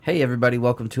Hey everybody,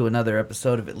 welcome to another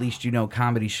episode of At Least You Know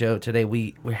Comedy Show. Today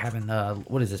we're having,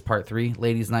 what is this, part 3?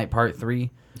 Ladies Night part 3.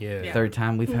 Yeah. Third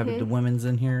time we've had the women's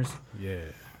in here. Yeah.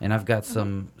 And I've got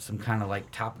some kind of like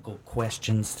topical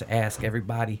questions to ask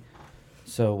everybody.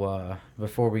 So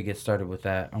before we get started with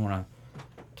that, I want to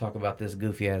talk about this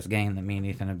goofy ass game that me and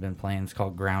Ethan have been playing. It's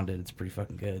called Grounded. It's pretty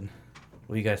fucking good.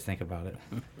 What do you guys think about it?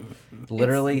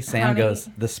 Literally, Sam goes,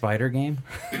 the spider game?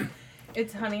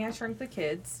 It's Honey, I Shrunk the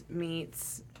Kids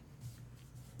meets,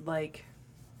 like...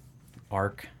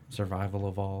 Ark, Survival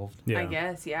Evolved. Yeah. I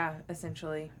guess, yeah,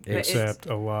 essentially. Except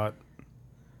a lot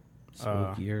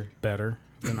Spookier. better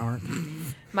than Ark.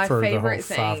 My For favorite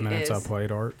the whole 5 thing minutes is... I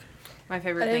played Ark. My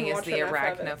favorite thing is the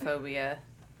arachnophobia.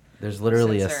 There's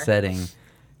literally sensor. a setting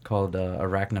called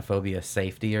arachnophobia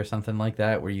safety or something like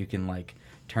that where you can like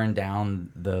turn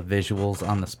down the visuals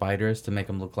on the spiders to make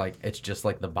them look like it's just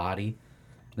like the body.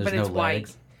 There's But no it's white.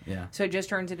 legs. Yeah. So it just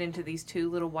turns it into these two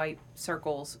little white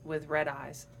circles with red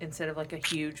eyes instead of like a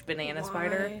huge banana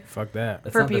spider. Fuck that.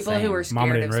 That's For not the people who same. are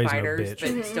Mama scared didn't of raise no spiders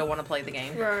bitch. but still want to play the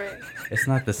game. Right. It's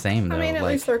not the same though. I mean, at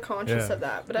like, least they're conscious Yeah. of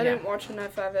that, but I Yeah. didn't watch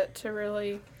enough of it to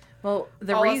really. Well,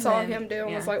 the all reason I saw him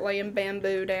doing was like laying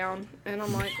bamboo down, and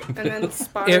I'm like, and then It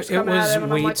spiders come was at him,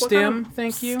 and I'm weed like, what stem, kind of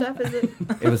thank you. stuff is it?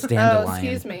 it was Oh, dandelion.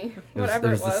 excuse me. It was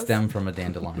Whatever the stem from a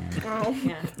dandelion. Oh,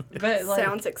 yeah, but like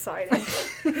sounds exciting.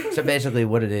 So basically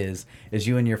what it is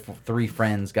you and your 3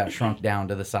 friends got shrunk down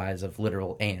to the size of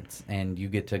literal ants, and you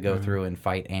get to go through and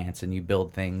fight ants, and you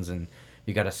build things, and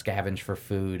you got to scavenge for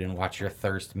food and watch your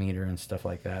thirst meter and stuff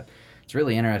like that. It's a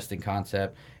really interesting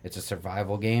concept. It's a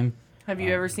survival game. have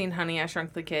you ever seen Honey, I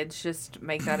Shrunk the Kids? Just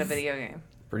make that a video game.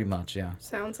 Pretty much, yeah.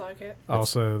 Sounds like it.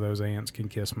 Also, those ants can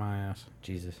kiss my ass.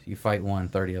 Jesus. You fight one,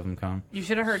 30 of them come. You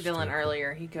should have heard Dylan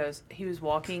earlier. He was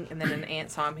walking, and then an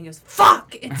ant saw him. He goes,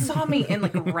 "Fuck! It saw me!" and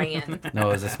like ran. No,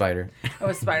 it was a spider. Oh,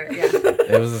 a spider, yeah.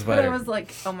 It was a But I spider. was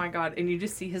like, oh my god. And you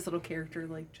just see his little character,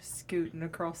 like, just scooting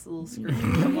across the little screen.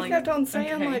 I'm He like, kept on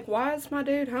saying, okay. like, why is my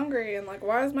dude hungry? And, like,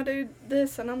 why is my dude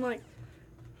this? And I'm like,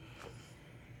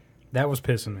 That was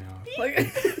pissing me off.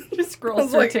 just I scrolls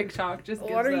was through like, TikTok. Just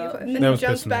what are gives you? up. And then That he was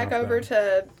jumps pissing me back off, over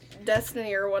though. to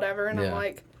Destiny or whatever, and Yeah. I'm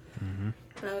like,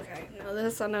 okay, now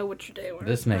this I know what you're doing.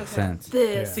 This makes Okay. sense.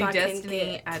 This See, I can Destiny,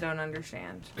 get. I don't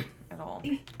understand at all.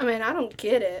 I mean, I don't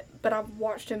get it, but I've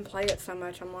watched him play it so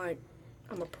much. I'm like,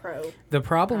 I'm a pro. The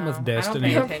problem Oh, with I don't Destiny,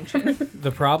 pay attention.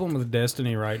 the problem with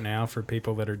Destiny right now for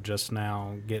people that are just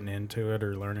now getting into it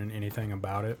or learning anything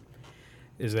about it,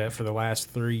 is that for the last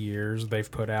 3 years they've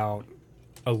put out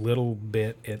a little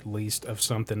bit at least of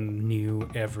something new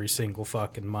every single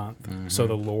fucking month. So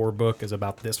the lore book is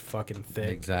about this fucking thick.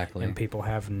 Exactly. And people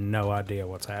have no idea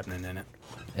what's happening in it.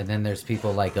 And then there's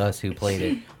people like us who played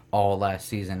it all last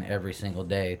season every single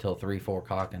day till 3, 4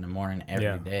 o'clock in the morning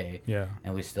every day. Yeah.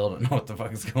 And we still don't know what the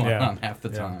fuck is going Yeah. on half the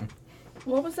Yeah. time.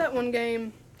 What was that one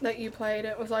game that you played?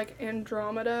 It was like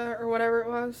Andromeda or whatever it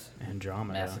was.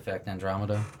 Andromeda. Mass Effect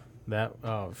Andromeda. That's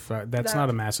That- not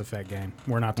a Mass Effect game.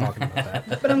 We're not talking about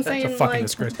that. But I'm saying, It's a fucking like,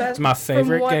 disgrace. that- It's my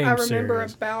favorite from what game I remember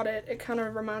series. about it, it kind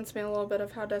of reminds me a little bit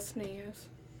of how Destiny is.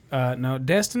 No,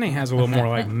 Destiny has a little more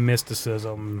like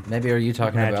mysticism. Maybe are you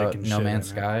talking Magic about and No shit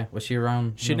Man's in it. Sky? Was she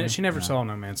around? She never No. saw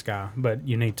No Man's Sky, but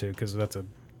you need to because that's a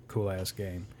cool ass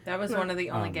game. That was one of the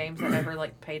only Um, games I ever,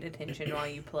 like, paid attention while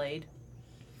you played.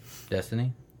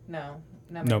 Destiny? No.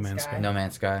 No Man's Sky. No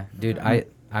Man's Sky. Dude,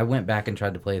 I went back and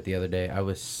tried to play it the other day. I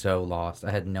was so lost.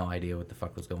 I had no idea what the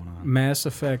fuck was going on. Mass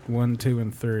Effect 1, 2,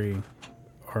 and 3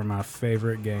 are my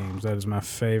favorite games. That is my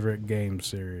favorite game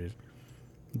series.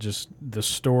 Just the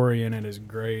story in it is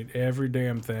great. Every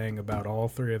damn thing about all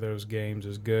 3 of those games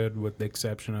is good, with the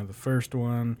exception of the first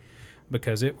one,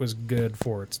 because it was good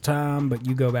for its time, but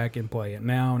you go back and play it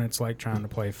now, and it's like trying to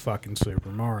play fucking Super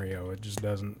Mario. It just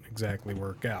doesn't exactly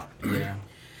work out. Yeah.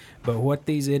 But what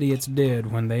these idiots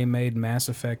did when they made Mass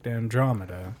Effect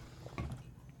Andromeda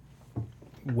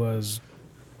was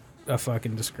a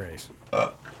fucking disgrace.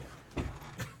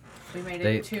 We made it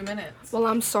They- in 2 minutes. Well,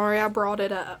 I'm sorry I brought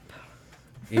it up.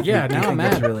 Yeah, now I'm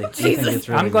mad. Jesus.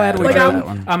 I'm glad we Like, drove.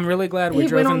 I'm- I'm really glad we He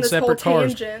drove went on in this whole separate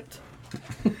cars. tangent.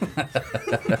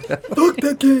 Fuck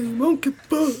that game. I don't give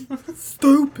a fuck.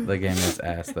 Stupid. The game is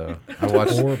ass, though. I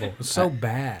watched... Horrible. It's so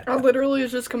bad. I literally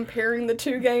was just comparing the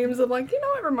 2 games of like, it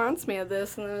reminds me of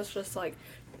this, and then it's just like,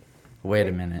 Wait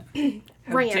a minute.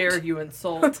 How rant. dare you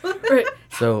insult? right.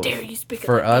 So, dare you speak of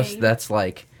for that us, game? that's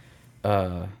like,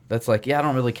 yeah, I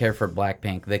don't really care for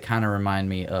Blackpink. They kind of remind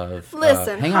me of.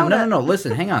 Listen, hang on, hold no, up.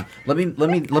 listen, hang on. Let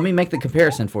me make the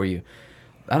comparison for you.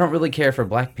 I don't really care for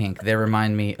Blackpink. They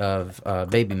remind me of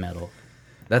Baby Metal.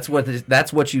 That's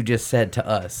what you just said to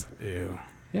us. Ew.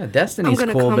 Yeah, Destiny's I'm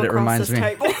gonna cool, come but it across reminds this me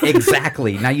table.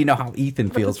 exactly. Now you know how Ethan I'm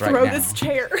gonna feels right throw now. this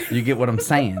chair. You get what I'm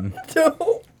saying?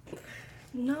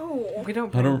 No. We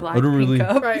don't bring Blackpink really-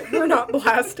 up. Right, we're not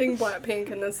blasting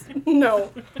Blackpink in this. No.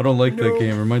 I don't like No. that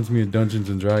game. It reminds me of Dungeons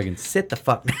and Dragons. Sit the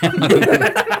fuck down.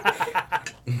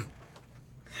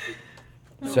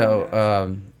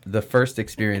 So, the first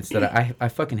experience that I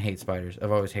fucking hate spiders.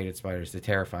 I've always hated spiders. They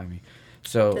terrify me.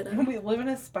 So, We live in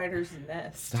a spider's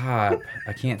nest. stop.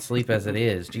 I can't sleep as it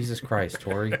is. Jesus Christ,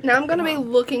 Tori. Now I'm gonna be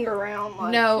looking around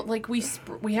like. No, like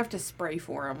we have to spray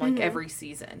for them like every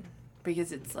season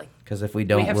because it's like Because if we we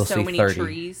don't, have we'll so see many 30.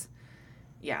 trees.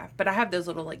 Yeah, but I have those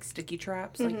little like sticky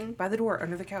traps like by the door,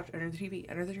 under the couch, under the TV,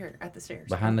 under the chair, at the stairs,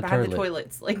 Behind the behind toilet. the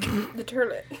toilets. Like The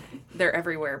turlet. they're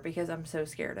everywhere because I'm so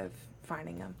scared of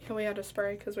finding them. Yeah, we had to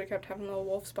spray because we kept having little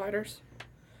wolf spiders.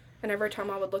 And every time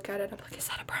I would look at it, I'm like, is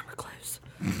that a brown recluse?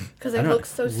 Because I it don't- looks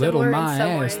so Little similar in my some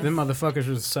ass. ways. Them motherfuckers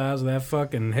are the size of that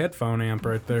fucking headphone amp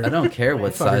right there. I don't care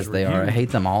what Fuckers size were they are. I huge. hate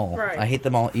them all. Right. I hate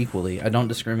them all equally. I don't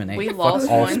discriminate. We Fuck lost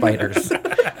all one. spiders.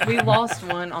 We lost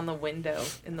one on the window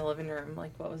in the living room.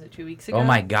 Like what was it, 2 weeks ago? Oh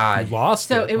my You god. lost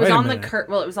So it was Wait a on the minute.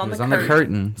 curtain. Well, it was on It was the on curtain. the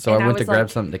curtain, so And I went to was grab like-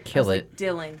 something to I kill was it. like,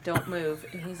 Dylan, don't move.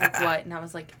 And he's like, what? And I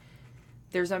was like,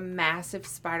 there's a massive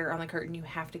spider on the curtain. You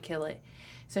have to kill it.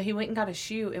 So he went and got a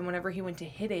shoe, and whenever he went to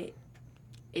hit it,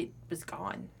 it was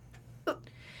gone.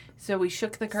 So we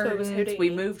shook the So it was curtains. We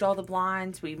Houdini. moved all the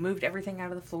blinds. We moved everything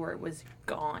out of the floor. It was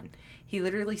gone. He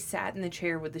literally sat in the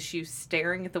chair with the shoe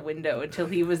staring at the window until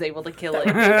he was able to kill it.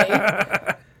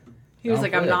 He was Don't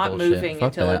like, play I'm that not bullshit. moving Fuck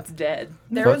until that. it's dead.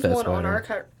 There Fuck was that one on spider.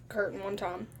 our curtain one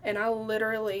time, and I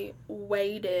literally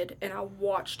waited and I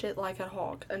watched it like a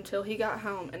hawk until he got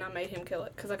home, and I made him kill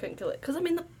it because I couldn't kill it. Because, I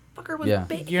mean, the fucker was Yeah.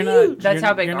 big. You're huge. not. That's you're-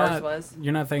 how big you're ours not- was.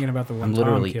 You're not thinking about the one I'm Tom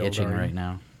literally killed, itching are you? right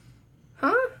now.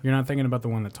 Huh? You're not thinking about the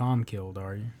one that Tom killed,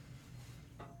 are you?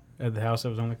 At the house that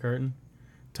was on the curtain?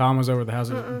 Tom was over at the house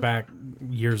back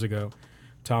years ago.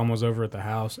 Tom was over at the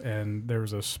house, and there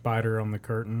was a spider on the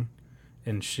curtain,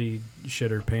 and she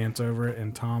shit her pants over it,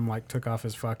 and Tom, like, took off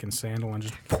his fucking sandal and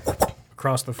just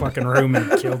across the fucking room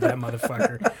and killed that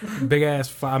motherfucker. Big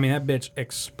ass I mean, that bitch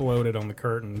exploded on the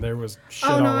curtain. There was shit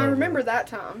Oh, no, all I over remember it. that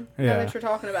time. Yeah. Now that you're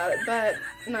talking about it. But,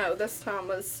 no, this time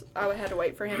was, I had to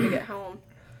wait for him to get home.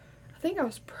 I think I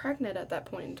was pregnant at that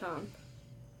point in time.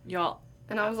 Y'all,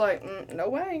 And I was like, no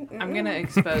way. I'm going to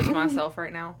expose myself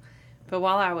right now. But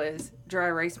while I was dry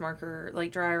erase marker,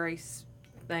 like dry erase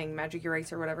thing, magic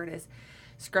eraser, whatever it is,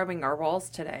 scrubbing our walls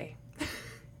today,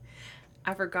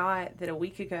 I forgot that a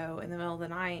week ago in the middle of the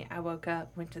night, I woke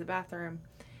up, went to the bathroom.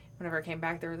 Whenever I came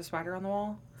back, there was a spider on the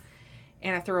wall.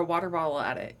 And I threw a water bottle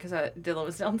at it because Dylan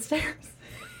was downstairs.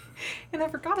 And I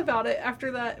forgot about it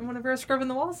after that. And whenever I was scrubbing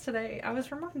the walls today, I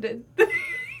was reminded. It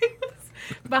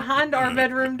was behind our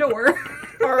bedroom door.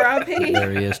 R.I.P.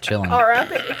 There he is chilling.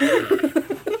 R.I.P.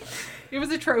 It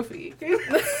was a trophy.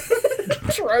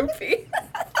 Trophy.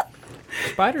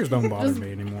 Spiders don't bother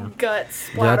me anymore. Guts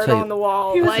Yeah, I'll splattered tell you- on the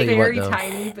wall. He was tell you what, very though.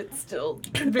 tiny, but still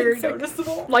very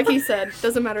noticeable. Like he said,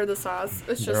 doesn't matter the size.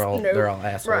 It's just They're all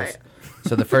assholes. Right.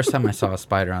 So the first time I saw a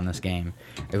spider on this game,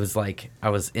 it was like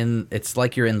it's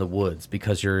like you're in the woods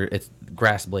because it's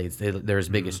grass blades. They're as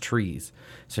big as trees.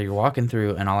 So you're walking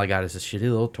through, and all I got is this shitty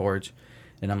little torch,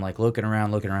 and I'm like looking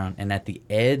around, and at the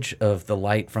edge of the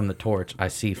light from the torch, I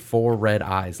see 4 red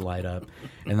eyes light up,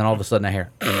 and then all of a sudden I hear,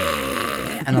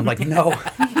 and I'm like, no.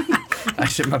 I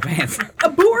shit my pants.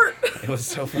 Abort! It was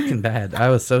so fucking bad. I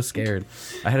was so scared.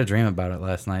 I had a dream about it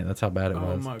last night. That's how bad it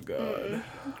Oh was. my god.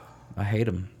 I hate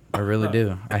them. I really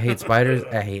do. I hate spiders.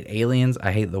 I hate aliens.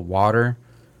 I hate the water.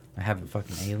 I have a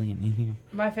fucking alien in here.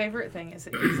 My favorite thing is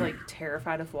that he's like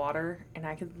terrified of water, and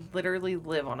I could literally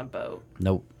live on a boat.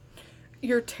 Nope.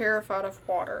 You're terrified of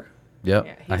water. Yep.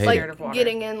 Yeah, he's I hate scared it. of water.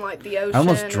 Getting in like the ocean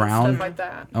almost and drowned. stuff like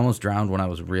that. I almost drowned when I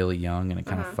was really young, and it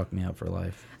kind of Uh-huh. fucked me up for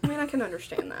life. I mean, I can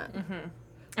understand that. Mm-hmm.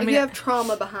 Like, you have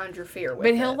trauma behind your fear with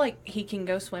But he'll it. he can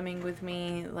go swimming with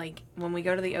me. Like when we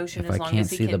go to the ocean, If as I long can't as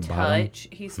he see can the bottom, touch,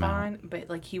 he's no. fine. But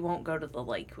like he won't go to the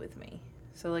lake with me.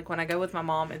 So like when I go with my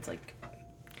mom, it's like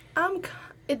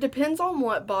It depends on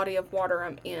what body of water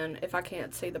I'm in if I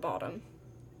can't see the bottom.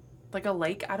 like a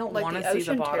lake. I don't Like want the to see the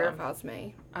ocean bottom. terrifies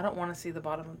me. I don't want to see the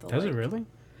bottom of the Does lake. it really?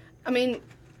 I mean,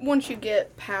 once you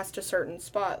get past a certain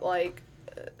spot, like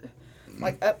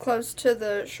up close to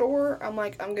the shore, I'm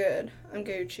like, I'm good. I'm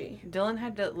Gucci. Dylan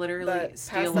had to literally But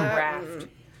steal past a that, raft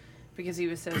because he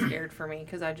was so scared for me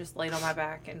because I just laid on my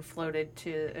back and floated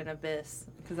to an abyss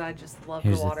because I just love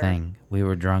Here's the the water. thing: we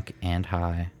were drunk and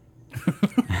high.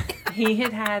 He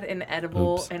had an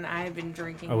edible Oops. and I had been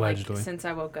drinking Allegedly. like since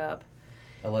I woke up.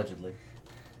 Allegedly.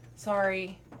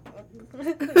 Sorry.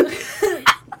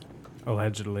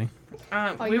 Allegedly.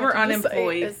 All We you were have to just say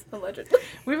unemployed. is allegedly.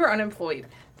 We were unemployed.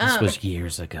 This was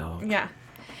years ago. Yeah.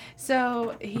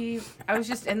 So I was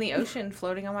just in the ocean,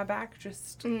 floating on my back,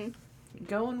 just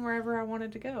going wherever I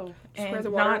wanted to go, Just where the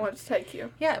water wanted to take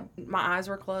you. Yeah, my eyes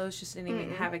were closed, just didn't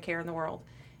even have a care in the world.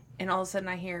 And all of a sudden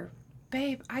I hear,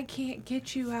 "Babe, I can't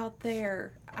get you out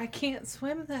there. I can't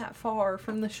swim that far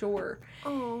from the shore."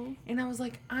 Oh. And I was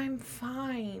like, "I'm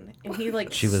fine." And he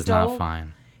like She was not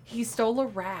fine. He stole a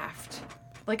raft,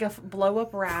 like a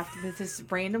blow-up raft with this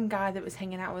random guy that was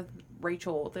hanging out with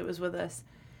Rachel that was with us.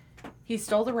 He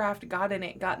stole the raft, got in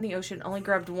it, got in the ocean, only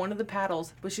grabbed one of the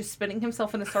paddles, was just spinning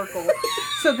himself in a circle.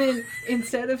 So then,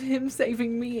 instead of him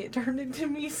saving me, it turned into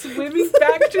me swimming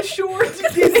back to shore to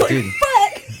get it. Dude,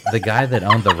 the guy that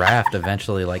owned the raft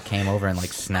eventually like came over and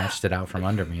like snatched it out from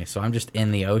under me. So I'm just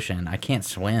in the ocean. I can't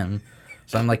swim.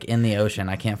 So I'm like in the ocean.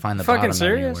 I can't find the Fucking bottom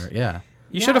serious? anywhere. Yeah.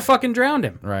 You should have fucking drowned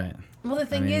him. Right. Well, the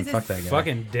thing is fuck that guy.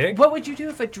 Fucking dick. what would you do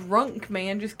if a drunk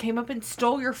man just came up and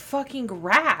stole your fucking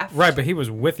raft? Right, but he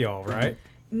was with y'all, right?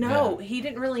 No, he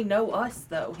didn't really know us,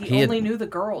 though. He He had- only knew the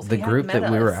girls. The He hadn't group met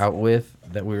that we were us. out with,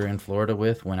 that we were in Florida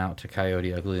with, went out to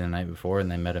Coyote Ugly the night before, and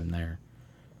they met him there.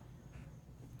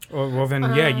 Well, then,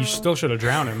 yeah, you still should have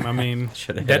drowned him. I mean,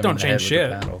 Should've hit that him don't in the head change with the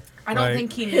shit. paddle. I don't Like,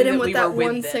 think he knew Hit him that with we that were with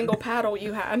one them. single paddle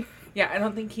you had. Yeah, I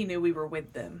don't think he knew we were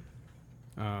with them.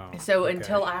 Oh, So okay.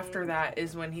 until after that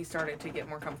is when he started to get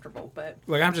more comfortable. But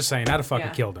Like, I'm just saying, I'd have fucking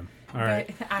Yeah. killed him. All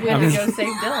right. but I had to go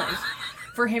save Dylan.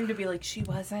 For him to be like, "She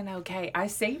wasn't okay. I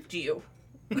saved you."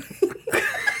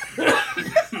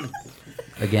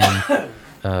 Again,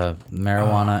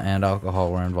 marijuana and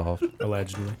alcohol were involved.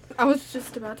 Allegedly. I was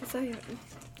just about to say it.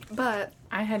 But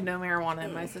I had no marijuana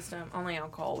in my system, only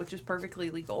alcohol, which is perfectly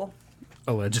legal.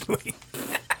 Allegedly.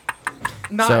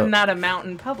 Not So- not a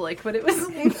mountain public, but it was.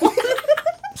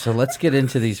 So let's get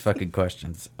into these fucking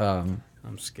questions.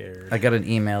 I'm scared. I got an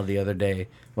email the other day.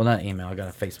 Well, not email. I got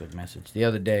a Facebook message the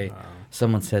other day.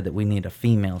 Someone said that we need a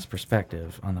female's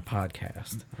perspective on the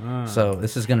podcast. So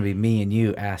this is going to be me and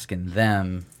you asking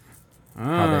them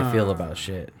how they feel about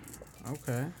shit.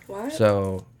 Okay. what?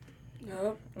 So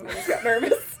Nope. I just got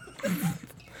nervous.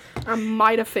 I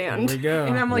might Here offend. we go.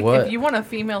 And I'm like, What? if you want a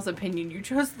female's opinion, you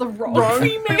chose the wrong Wrong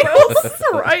female. females,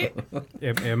 right?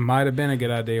 It might have been a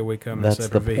good idea we come in That's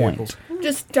separate the vehicles. point.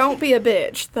 Just don't be a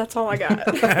bitch. That's all I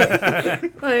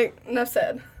got. Like, enough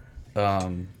said.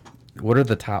 What are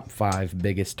the top 5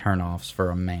 biggest turnoffs for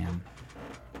a man?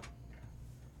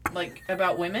 Like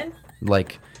about women?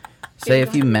 Like, say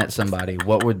if you met somebody,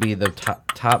 what would be the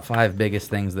top 5 biggest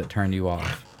things that turned you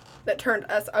off? That turned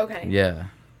us okay. Yeah.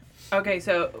 Okay,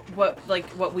 so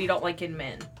what we don't like in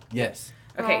men. Yes.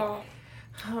 Okay. Oh,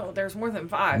 Oh, there's more than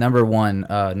 5. Number 1,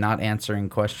 not answering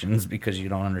questions because you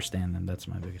don't understand them. That's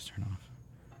my biggest turnoff.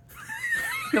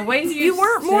 The way you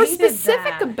weren't more stated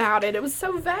specific that. about it. It was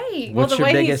so vague. Well, What's the your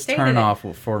way he biggest stated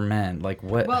turnoff for men? Like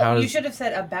what? Well, how you does should have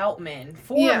said about men.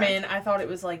 For Yeah. men, I thought it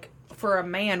was like for a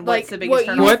man. Like, What's the biggest what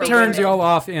turn you- off What for turns women? y'all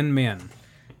off in men?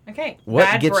 Okay. what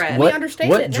bad gets breath. We what understand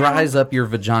what it now. dries up your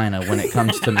vagina when it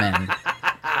comes to men?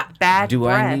 Bad Do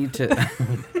breath. I need to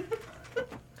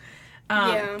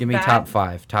Yeah. give me Bad- top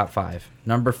 5? Top 5.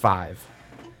 Number 5.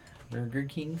 Burger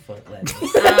King foot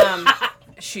lettuce.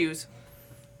 Shoes.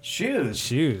 Shoes.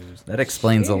 Shoes. That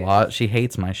explains a lot. She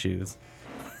hates my shoes.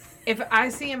 If I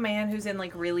see a man who's in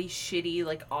like really shitty,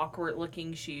 like awkward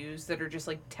looking shoes that are just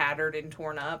like tattered and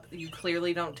torn up, you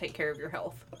clearly don't take care of your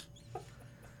health.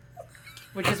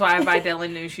 Which is why I buy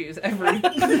Dylan new shoes every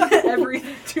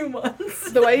 2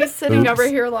 months. The way he's sitting Oops. over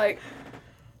here, like,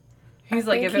 He's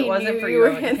I like, think if it he wasn't knew for you you, were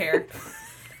I wouldn't in- care.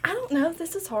 I don't know.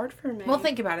 This is hard for me. Well,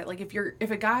 think about it. Like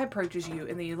if a guy approaches you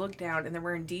and then you look down and they're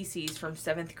wearing DCs from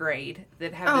 7th grade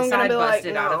that have Oh, the I'm gonna side be like,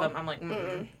 busted out of no. them, I'm like,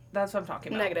 that's what I'm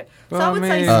talking about. Negative. Well, so I I would say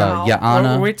mean- style. Yeah,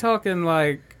 Anna. Are we talking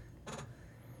like,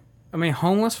 I mean,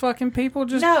 homeless fucking people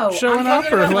just No, showing I'm up,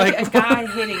 talking or about like a like? guy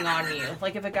hitting on you.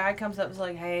 Like if a guy comes up and is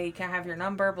like, "Hey, can I have your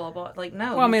number?" Blah blah. Like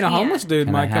no. Well, I mean, you a homeless can't. dude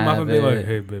Can might I come up have and be like, it?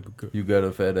 "Hey, baby, girl." You got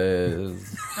a fat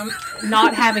ass.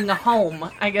 Not having a home,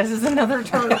 I guess, is another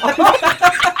turn off.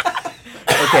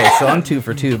 Okay, so I'm 2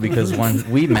 for 2 because when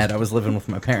we met, I was living with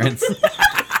my parents.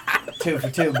 2 for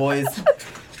 2, boys.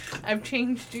 I've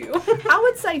changed you. I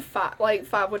would say 5. Like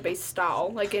 5 would be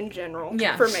style, like in general.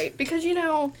 Yeah. For me, because you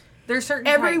know, There's certain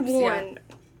types, everyone,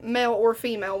 male or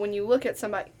female, when you look at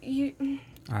somebody,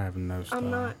 I have no style.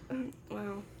 I'm not.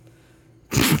 Well.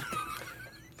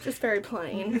 Just very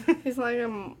plain. He's like a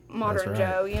modern right.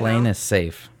 Joe, you Plain know. is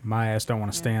safe. My ass don't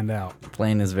want to stand out.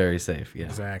 Plain is very safe. Yeah.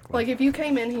 Exactly. Like if you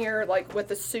came in here like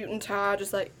with a suit and tie,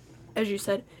 just like as you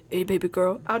said, "Hey, baby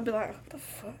girl," I'd be like, "What the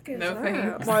fuck is No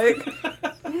that?"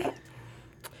 Like,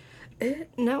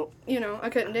 no, I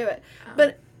couldn't do it.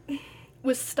 But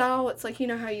with style, it's like,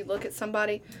 how you look at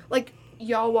somebody. Like,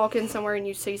 y'all walk in somewhere and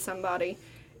you see somebody.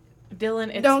 Dylan,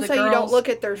 it's don't the say girls, you don't look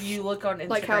at their you look on Instagram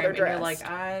like how they're and you're dressed. like,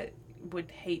 I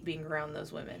would hate being around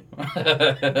those women.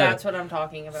 That's what I'm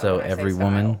talking about. So when I say every style.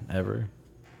 woman ever.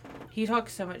 He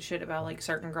talks so much shit about like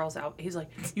certain girls out. He's like,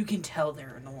 you can tell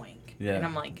they're annoying. Yeah. And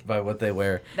I'm like, by what they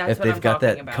wear. That's If what they've I'm got talking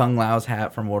that about. Kung Lao's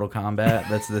hat from Mortal Kombat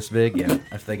that's this big, yeah.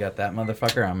 If they got that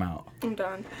motherfucker, I'm out. I'm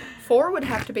done. 4 would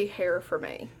have to be hair for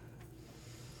me.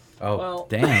 Oh, Well-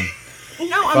 damn.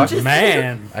 No, I'm Fuck, just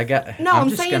Man, I'm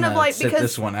just saying gonna of, like, sit because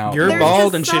this one out. you're There's bald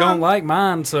just and she some- don't like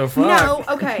mine, so fuck. No,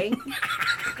 okay.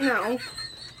 No.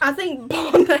 I think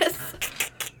baldness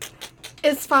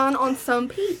is fine on some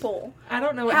people. I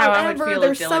don't know how I would However, feel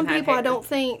there's if Dylan some had people I hair. don't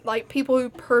think, like people who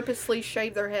purposely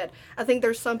shave their head. I think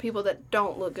there's some people that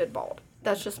don't look good bald.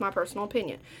 That's just my personal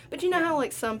opinion. But you know how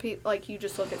like some people, like you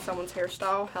just look at someone's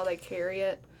hairstyle, how they carry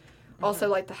it. Also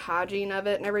like the hygiene of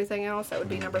it and everything else. That would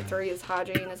be number 3 is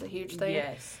hygiene is a huge thing.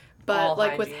 Yes. But all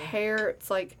like with hygiene. hair,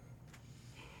 it's like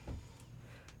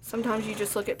sometimes you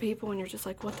just look at people and you're just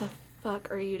like, what the fuck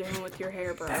are you doing with your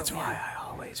hair, bro? That's why I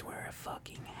always wear a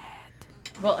fucking hat.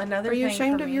 Well, another Are you thing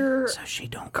ashamed for of me- your So she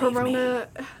don't leave me. Corona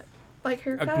like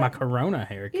haircut? My Corona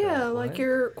haircut. Yeah, like what?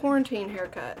 your quarantine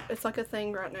haircut. It's like a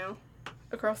thing right now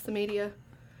across the media.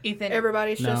 Ethan,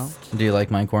 Everybody's No. just. Do you like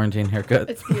my quarantine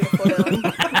haircut? It's beautiful,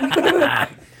 Dylan.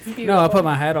 It's beautiful. No, I put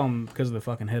my hat on because of the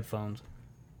fucking headphones.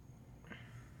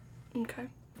 Okay.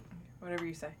 whatever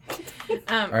you say.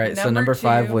 All right, so number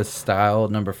 5 was style.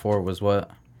 Number 4 was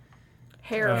what?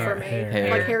 Hair for me.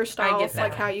 hair. Like I hairstyles, get that.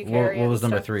 like how you carry What it was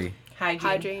and number stuff. 3?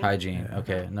 hygiene. Hygiene.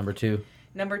 Okay. Number 2.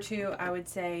 Number 2, I would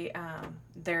say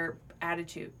their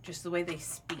attitude, just the way they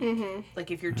speak. Mm-hmm.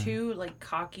 Like if you're too like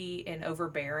cocky and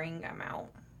overbearing, I'm out.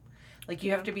 Like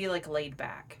you have to be like laid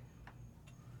back.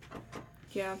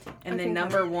 Yeah. And I then think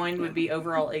number 1 would be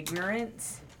overall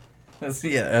ignorance.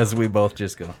 Yeah, as we both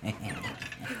just go.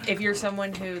 If you're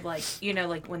someone who like, you know,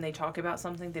 like when they talk about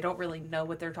something, they don't really know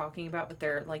what they're talking about, but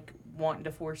they're like wanting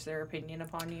to force their opinion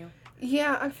upon you.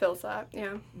 Yeah, I feel that.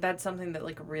 Yeah. That's something that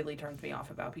like really turns me off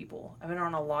about people. I've been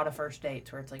on a lot of first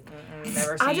dates where it's like,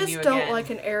 never seen I you just don't again. like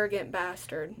an arrogant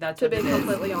bastard. That's to what be it is.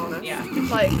 completely honest. Yeah.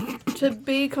 Like to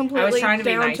be completely trying to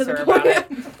be down to nicer the about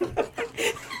point.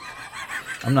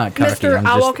 I'm not cocky. Mister, I'm I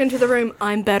just. walk into the room.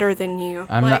 I'm better than you.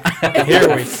 I'm like, not.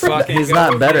 Here we fucking He's go.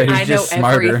 not better. He's I know just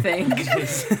smarter. everything.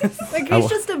 Like he's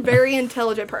just a very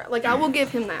intelligent person. Like I will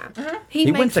give him that. He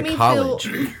makes went to me college.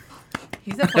 Feel,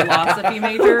 He's a philosophy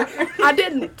major. I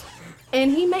didn't.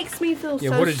 And he makes me feel Yeah,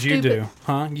 so what did you stupid. do?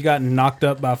 Huh? You got knocked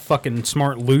up by a fucking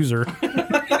smart loser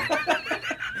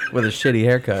With a shitty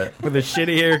haircut. with a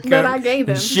shitty haircut That I gave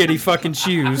and him. shitty fucking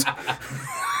shoes.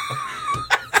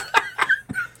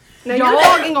 Now you're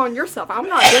logging on yourself. I'm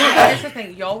not doing that. Here's the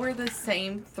thing. Y'all wear the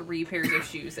same 3 pairs of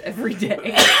shoes every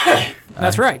day.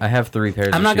 That's right. I have 3 pairs.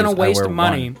 I'm of not shoes. gonna I waste wear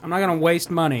money. one. I'm not gonna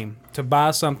waste money to buy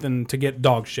something to get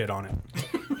dog shit on it.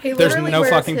 He There's literally no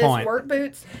wears fucking his point. work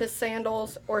boots, his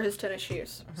sandals, or his tennis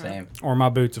shoes. Same. Or my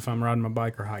boots if I'm riding my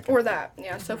bike or hiking. Or that.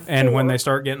 Yeah, so And when 4. they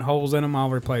start getting holes in them,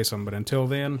 I'll replace them. But until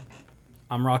then,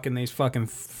 I'm rocking these fucking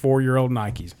 4-year-old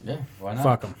Nikes. Yeah. Why not?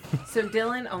 Fuck them. So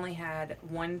Dylan only had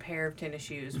 1 pair of tennis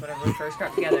shoes whenever we first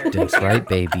got together. That's right,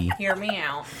 baby. Hear me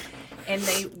out. And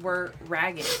they were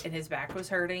ragged, and his back was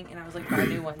hurting, and I was like, buy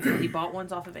new ones. So he bought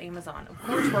ones off of Amazon. Of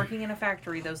course, working in a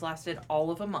factory, those lasted all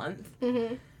of a month.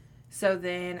 Mm-hmm. So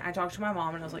then I talked to my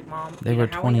mom, and I was like, Mom, They you were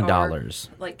know how we are. $20.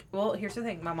 Like, well, here's the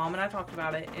thing. My mom and I talked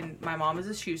about it, and my mom is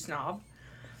a shoe snob.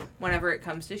 Whenever it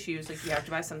comes to shoes, like, you have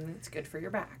to buy something that's good for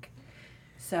your back.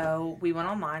 So we went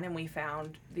online, and we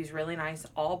found these really nice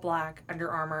all-black Under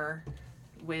Armour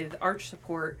with arch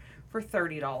support for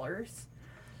 $30.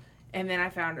 And then I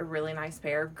found a really nice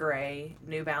pair of gray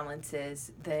New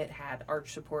Balances that had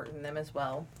arch support in them as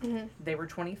well. Mm-hmm. They were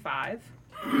 $25.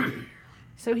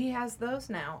 So he has those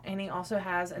now. And he also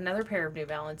has another pair of New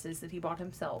Balances that he bought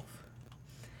himself.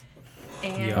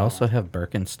 And You also have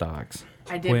Birkenstocks.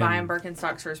 I did buy him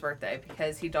Birkenstocks for his birthday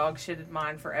because he dog shitted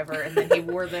mine forever. And then he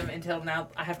wore them until now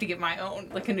I have to get my own,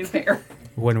 like a new pair.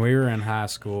 When we were in high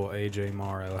school, AJ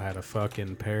Morrow had a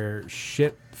fucking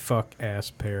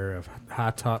fuck-ass pair of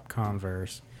high-top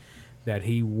Converse that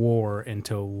he wore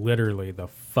until literally the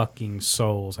fucking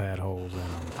soles had holes in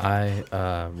them.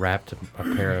 I wrapped a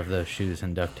pair of those shoes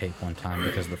in duct tape one time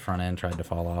because the front end tried to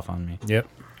fall off on me. Yep.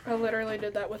 I literally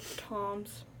did that with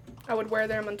Toms. I would wear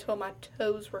them until my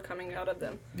toes were coming out of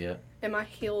them. Yeah. And my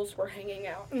heels were hanging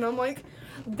out. And I'm like,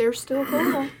 they're still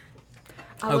cool.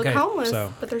 I look Okay, homeless,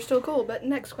 so- but they're still cool. But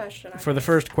next question. For the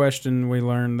first question, we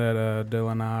learned that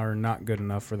Dylan and I are not good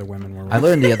enough for the women we're with. I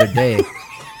learned the other day.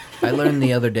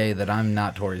 That I'm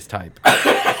not Tori's type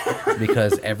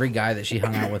because every guy that she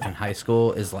hung out with in high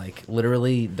school is like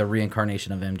literally the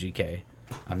reincarnation of MGK.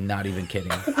 I'm not even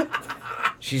kidding.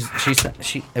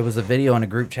 It was a video in a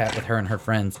group chat with her and her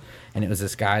friends, and it was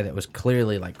this guy that was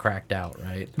clearly like cracked out,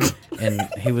 right? And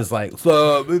he was like,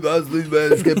 like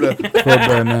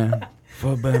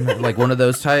one of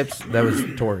those types. That was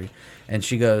Tori. And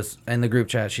she goes, in the group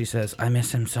chat, she says, I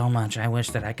miss him so much. I wish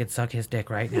that I could suck his dick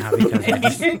right now because I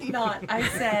just... I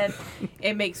said,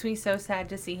 it makes me so sad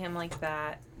to see him like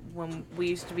that when we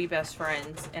used to be best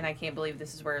friends, and I can't believe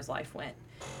this is where his life went.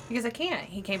 Because I can't.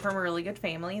 He came from a really good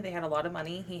family. They had a lot of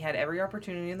money. He had every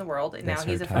opportunity in the world, and That's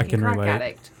now he's her a type. fucking crack relate.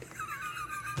 addict.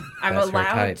 I'm That's her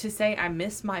allowed type. to say I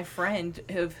miss my friend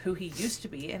of who he used to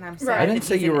be, and I'm sad Right. I didn't that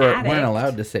say he's you an weren't addict.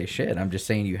 allowed to say shit. I'm just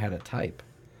saying you had a type.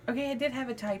 Okay, I did have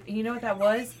a type. And you know what that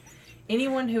was?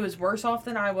 Anyone who was worse off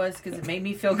than I was because it made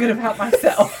me feel good about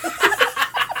myself.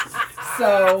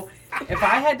 So, if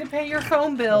I had to pay your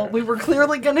phone bill, we were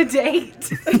clearly going to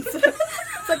date.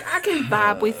 It's like, I can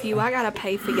vibe with you. I gotta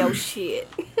pay for your shit.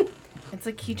 It's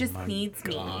like he just needs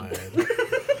me.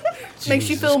 Makes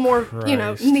you feel more,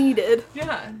 Christ. needed.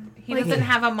 Yeah. He Like, doesn't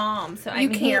have a mom, so You I'm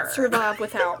can't here. survive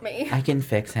without me. I can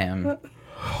fix him.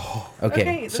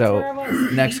 Okay, that's so where I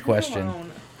was. next Leave me question.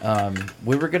 alone.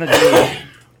 We were going to do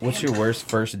what's your worst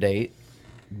first date,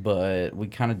 but we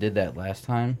kind of did that last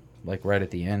time, like right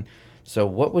at the end. So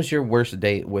what was your worst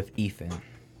date with Ethan?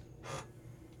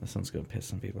 This one's going to piss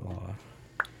some people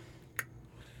off.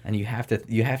 And you have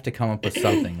to come up with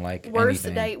something like Worst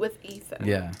anything. date with Ethan.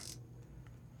 Yeah.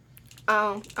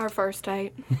 Our first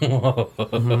date.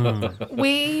 It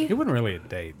We. wasn't really a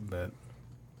date, but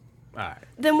alright.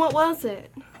 Then what was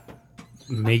it?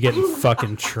 Me getting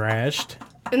fucking trashed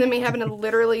And then me having to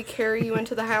literally carry you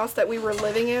into the house that we were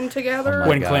living in together. Oh my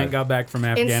when God. Clint got back from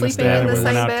And sleeping Afghanistan in and the we went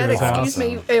same out to bed. his house.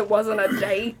 Excuse me, it wasn't a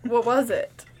date. What was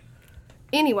it?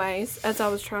 Anyways, as I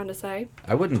was trying to say.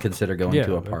 I wouldn't consider going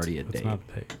to a party a that's date. not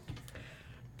a date.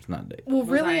 It's not a date. Well, Was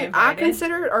really, I I invited?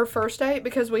 consider it our first date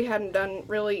because we hadn't done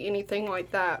really anything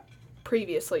like that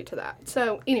previously to that.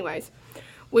 So, anyways,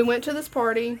 we went to this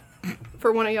party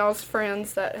for one of y'all's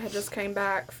friends that had just came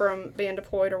back from being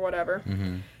deployed or whatever.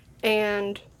 Mm-hmm.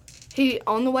 And he,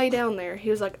 on the way down there, he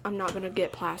was like, I'm not going to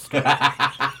get plastered.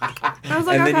 I was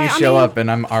like, And okay, then you I show mean, up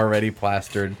and I'm already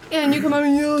plastered. and you come over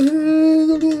and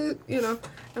you know,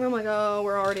 and I'm like, oh,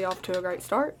 we're already off to a great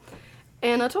start.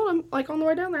 And I told him, like, on the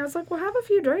way down there, I was like, well, have a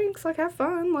few drinks, like, have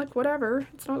fun, like, whatever.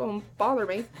 It's not going to bother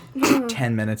me.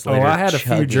 10 minutes Oh, later, I had a few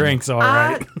chugging. drinks, all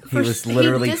right. He was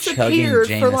literally he chugging disappeared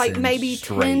for like Jameson maybe 10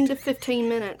 straight. to 15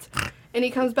 minutes. And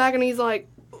he comes back and he's like,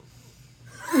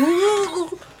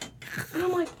 and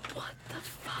I'm like, what the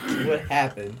fuck? What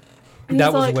happened? And That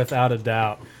he's was like, without a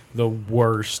doubt the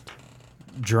worst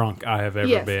drunk I have ever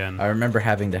Yes. been. I remember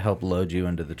having to help load you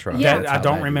into the truck. Yeah. That, That's I how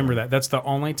don't bad remember you were. that. That's the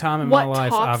only time in my What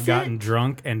life tops I've gotten it?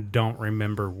 drunk and don't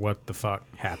remember what the fuck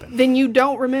happened. Then you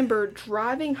don't remember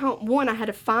driving home. One, I had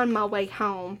to find my way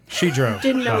home. She drove,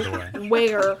 Didn't by know the way.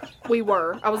 where we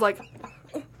were. I was like,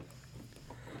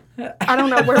 I don't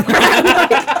know where we're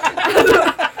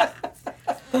at.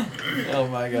 Oh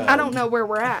my god. I don't know where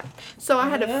we're at. So I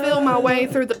had to feel my way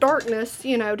through the darkness,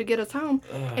 you know, to get us home.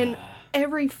 And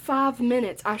every 5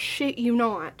 minutes, I shit you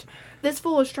not, this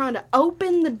fool is trying to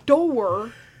open the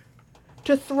door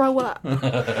to throw up.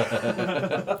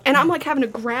 And I'm like having to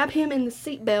grab him in the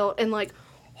seatbelt and like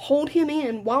hold him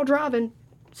in while driving,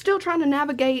 still trying to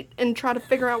navigate and try to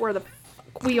figure out where the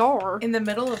fuck we are. In the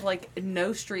middle of like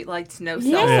no street lights, no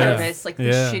Yeah. cell service, like the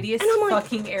Yeah. shittiest And I'm like,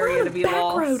 fucking we're area on to a be back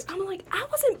lost. road. I'm like, I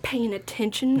wasn't paying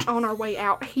attention on our way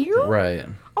out here. Right.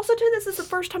 Also, too, this is the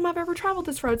first time I've ever traveled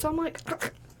this road, so I'm like,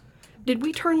 did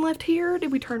we turn left here?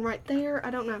 Did we turn right there?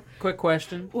 I don't know. Quick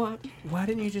question. What? Why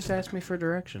didn't you just ask me for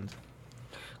directions?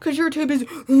 Because you're too busy.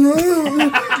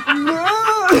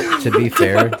 To be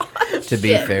fair, Shit.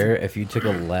 if you took a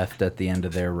left at the end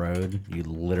of their road, you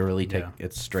literally take Yeah.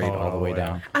 it straight Follow all the way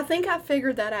down. I think I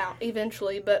figured that out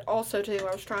eventually, but also, too,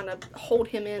 I was trying to hold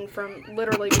him in from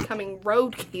literally becoming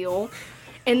roadkill.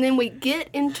 And then we get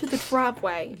into the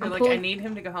driveway. You're I'm like, pulling- I need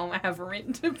him to go home. I have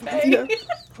rent to pay. Yeah.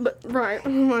 But, right.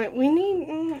 I'm like,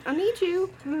 I need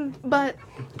you. But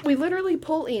we literally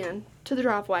pull in to the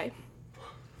driveway.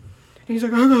 And he's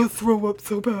like, I gotta throw up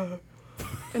so bad.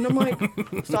 And I'm like,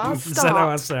 so I Is that how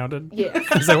I stopped. sounded? Yeah.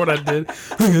 Is that what I did?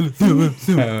 I'm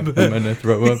gonna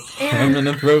throw up. I'm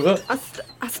gonna throw up.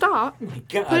 I stop,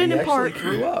 God, put it he in actually park.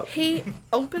 threw up. He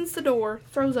opens the door,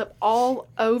 throws up all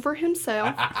over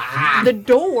himself, the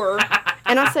door,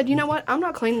 And I said, you know what? I'm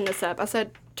not cleaning this up. I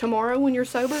said, tomorrow when you're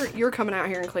sober, you're coming out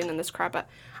here and cleaning this crap up.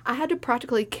 I had to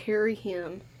practically carry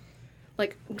him,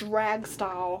 like drag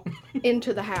style,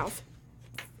 into the house.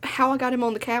 How I got him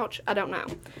on the couch, I don't know.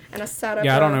 And I sat up.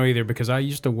 Yeah, I don't know either because I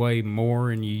used to weigh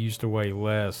more and you used to weigh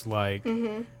less. Like,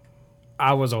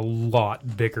 I was a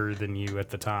lot bigger than you at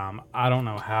the time. I don't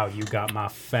know how you got my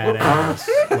fat ass.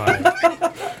 Like,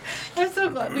 I'm so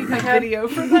glad we got video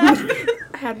for that.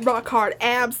 I had rock hard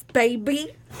abs,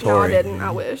 baby. No, I Tori. didn't. I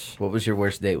wish. What was your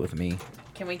worst date with me?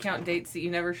 Can we count dates that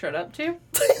you never showed up to?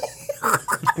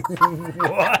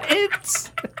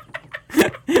 what?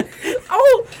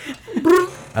 Oh!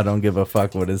 I don't give a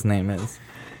fuck what his name is.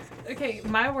 Okay,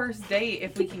 my worst date,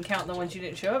 if we can count the ones you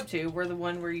didn't show up to, were the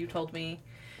one where you told me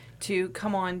to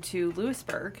come on to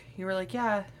Lewisburg. You were like,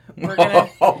 yeah, we're gonna...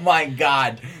 Oh my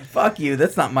god. Fuck you.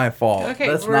 That's not my fault. Okay,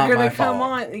 That's we're not gonna my come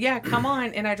fault. on. Yeah, come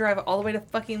on. And I drive all the way to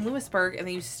fucking Lewisburg, and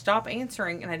then you stop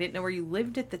answering, and I didn't know where you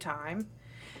lived at the time.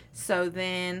 So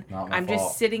then Not my I'm fault.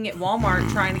 just sitting at Walmart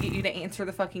trying to get you to answer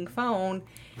the fucking phone.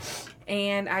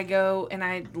 And I go and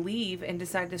I leave and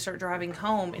decide to start driving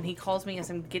home. And he calls me as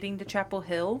I'm getting to Chapel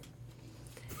Hill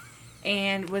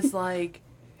and was like,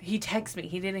 he texted me.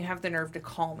 He didn't have the nerve to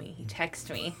call me. He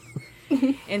texted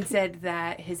me and said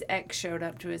that his ex showed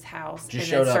up to his house Just and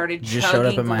showed then up- started just showed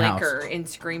up chugging at my house. liquor and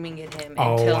screaming at him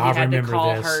Oh, until he I had to remember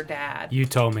call this. her dad. You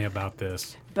told me about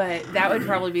this. But that would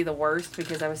probably be the worst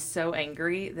because I was so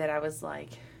angry that I was like,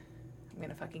 I'm going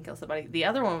to fucking kill somebody. The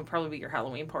other one would probably be your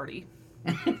Halloween party.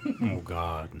 Oh,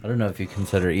 God. I don't know if you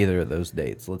consider either of those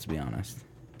dates, let's be honest.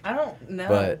 I don't know.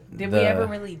 But Did the- we ever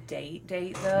really date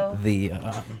though? The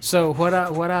So what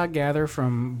I gather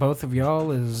from both of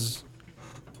y'all is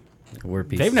we're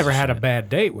pieces they've never of had a shit. bad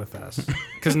date with us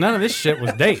because none of this shit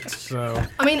was dates. So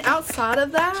I mean, outside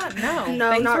of that, No,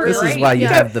 no, things not were really. This is great. why you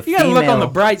Yeah. have the You gotta female look on the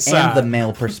bright side. and the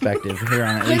male perspective here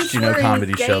on At Since Least You Know we're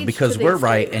Comedy Show engaged because to we're these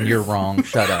right things. and you're wrong.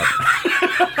 Shut up.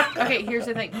 Okay, here's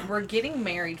the thing. We're getting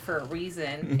married for a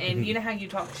reason. And you know how you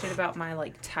talked shit about my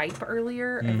like type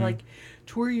earlier? Of like,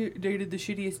 Tori dated the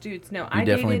shittiest dudes. No, You I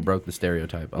definitely dated... broke the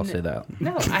stereotype. I'll say that.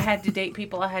 No, I had to date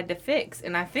people I had to fix,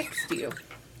 and I fixed you.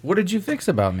 What did you fix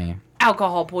about me?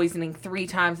 Alcohol poisoning 3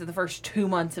 times in the first 2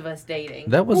 months of us dating.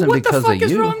 That wasn't what the because fuck of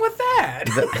is you. wrong with that?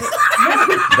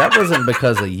 That wasn't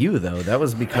because of you though. That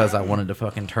was because I wanted to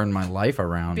fucking turn my life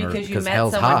around. Because you because met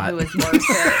hell's someone hot. who was worth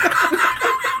it.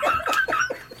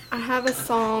 I have a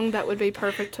song that would be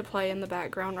perfect to play in the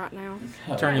background right now.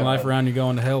 Turn your life around, you go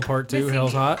into hell part 2, Missy.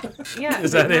 Hell's Hot. Yeah.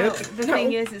 Is that no, it? The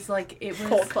thing is like, it was...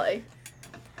 Coldplay.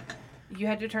 You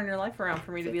had to turn your life around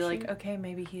for me to be like, okay,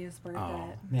 maybe he is worth Oh.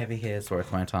 it. Maybe he is worth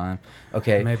my time.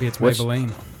 Okay. Maybe it's what's-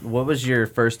 Maybelline. What was your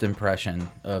first impression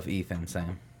of Ethan,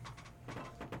 Sam?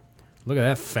 Look at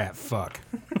that fat fuck.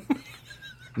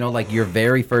 No, like your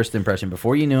very first impression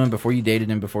before you knew him, before you dated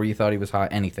him, before you thought he was hot,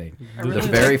 anything. I The really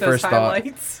very like those first thought.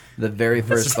 highlights. The very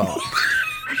first thought.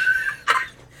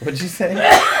 What'd you say?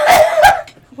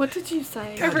 What did you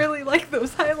say? I really like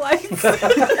those highlights.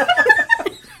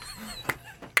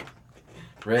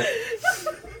 Rip.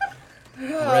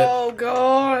 Oh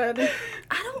God.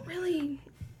 I don't really.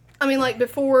 I mean, like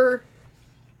before,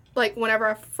 like whenever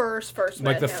I first met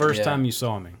Like the him. first Yeah. time you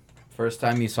saw me. First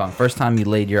time you saw him. First time you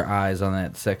laid your eyes on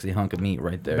that sexy hunk of meat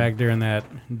right there. Back during that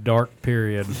dark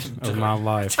period of my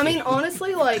life. I mean,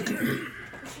 honestly, like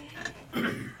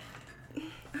I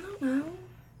don't know.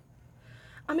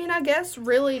 I mean, I guess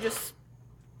really just.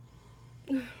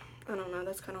 I don't know.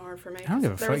 That's kind of hard for me. I don't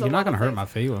give a There fuck. was You're not lot going to of hurt things. my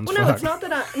feelings. Well, no, Fuck. it's not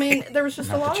that I mean, there was just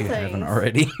a Not lot that you of haven't things.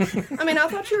 already. I mean, I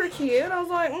thought you were cute. I was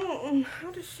like,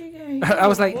 how does she get? I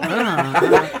was like,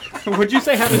 What'd you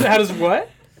say? How does what?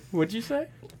 What'd you say?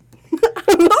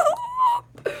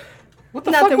 What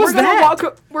the Nothing. fuck was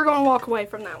that? We're gonna walk away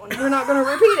from that one. We're not gonna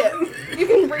repeat it. You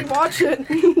can rewatch it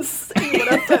and see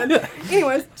what I said.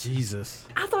 Anyways, Jesus.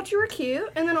 I thought you were cute,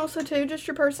 and then also too, just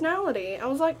your personality. I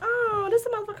was like, oh, this is a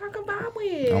motherfucker I can vibe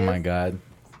with. Oh my god.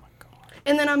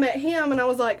 And then I met him, and I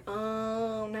was like,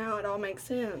 oh, now it all makes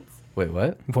sense Wait,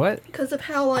 what? What? because of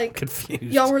how like Confused.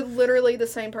 y'all were literally the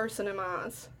same person in my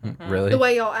eyes. Really? The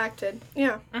way y'all acted.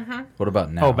 Yeah. What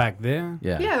about now? Oh, back then?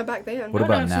 Yeah. Yeah, back then. What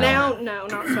about now? Now, no,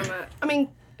 not so much. I mean,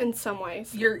 in some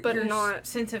ways, but your not.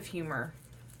 sense of humor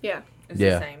Yeah. is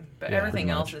Yeah. the same, but Yeah, everything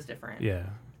pretty else much. is different. Yeah.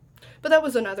 But that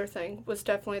was another thing, was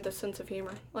definitely the sense of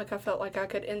humor. Like, I felt like I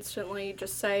could instantly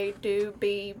just say, do,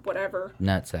 be, whatever,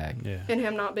 Nutsack. Yeah. and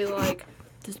him not be like,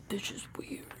 this bitch is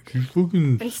weird. She's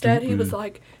fucking Instead, he was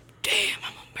like, damn,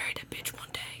 I'm gonna marry that bitch one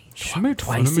day. She made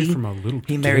fun of me Twicey? for my little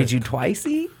He married dick. you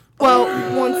twicey? Well,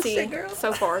 oncey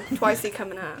so far. Twicey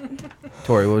coming up.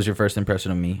 Tori, what was your first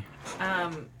impression of me?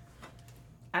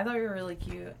 I thought you were really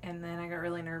cute, and then I got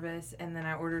really nervous, and then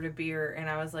I ordered a beer, and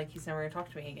I was like, he's never going to talk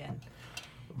to me again.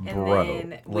 And Bro,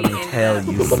 then let me tell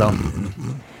you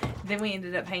something. Then we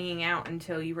ended up hanging out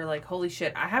until you were like, holy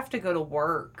shit, I have to go to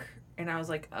work. And I was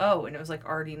like, oh, and it was like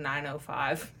already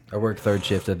 9:05. I worked third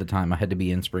shift at the time. I had to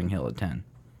be in Spring Hill at 10.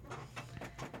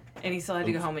 And he still had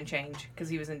to go home and change because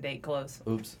he was in date clothes.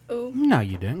 Oops. Ooh. No,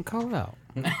 you didn't. Call it out.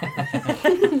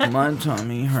 My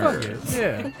tummy hurts.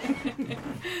 Yeah.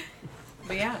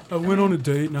 But yeah. I went on a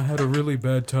date and I had a really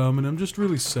bad time and I'm just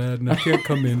really sad and I can't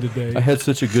come in today. I had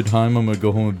such a good time. I'm gonna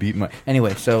go home and beat my.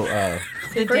 Anyway, so The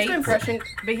First dates- impression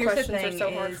But here's the questions are thing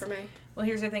so hard is- for me. Well,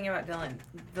 here's the thing about Dylan.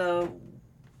 The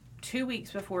 2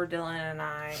 weeks before Dylan and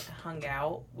I hung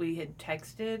out, we had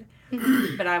texted,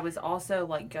 but I was also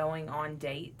like going on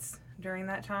dates during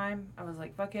that time. I was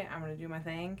like, fuck it, I'm going to do my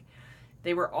thing.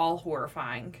 They were all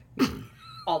horrifying.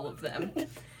 All of them.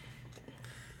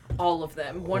 All of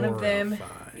them. One of them,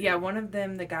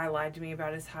 the guy lied to me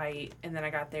about his height, and then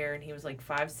I got there and he was like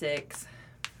 5'6".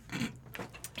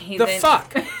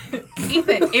 Fuck?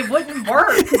 Ethan, it wouldn't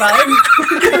work, bud.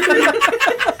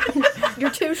 You're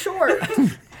too short.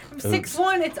 I'm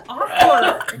 6'1", it's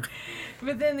awkward.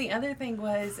 But then the other thing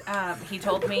was, he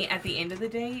told me at the end of the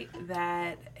date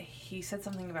that he said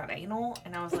something about anal,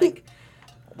 and I was like,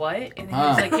 what? And then he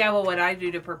was like, yeah, well, what I do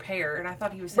to prepare. And I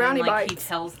thought he was saying, Brownie like, bites. he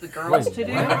tells the girls to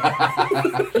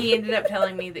do. He ended up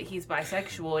telling me that he's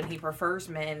bisexual and he prefers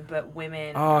men, but women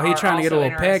He's trying to get a also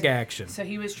little peg interested. action. So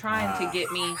he was trying to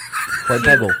get me play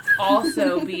Peggle.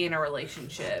 also be in a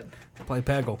relationship. Play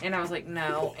Peggle. And I was like,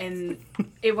 no. And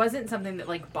it wasn't something that,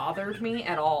 like, bothered me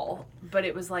at all. But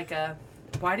it was like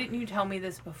why didn't you tell me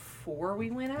this before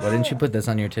we went out? Why didn't you put this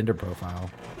on your Tinder profile?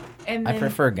 And I then,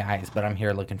 prefer guys, but I'm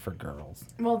here looking for girls.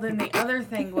 well, then the other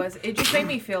thing was, it just made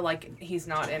me feel like he's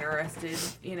not interested,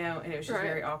 you know? And it was just Right.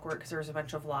 very awkward because there was a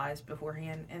bunch of lies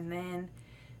beforehand. And then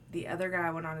the other guy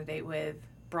I went on a date with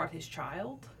brought his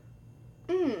child.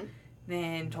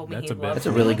 Then told me That's he a bit- loved That's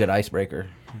a me. really good icebreaker.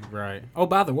 Right. Oh,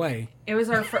 by the way, It was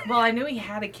our well, I knew he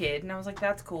had a kid, and I was like,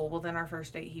 that's cool. Well, then our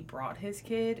first date, he brought his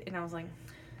kid, and I was like,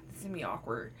 this is going to be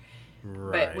awkward.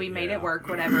 But we made it work,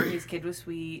 whatever. His kid was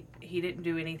sweet. He didn't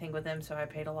do anything with him, so I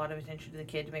paid a lot of attention to the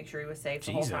kid to make sure he was safe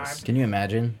the whole Jesus. time. Can you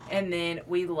imagine? And then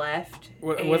we left.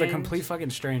 With a and- complete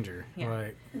fucking stranger. Yeah.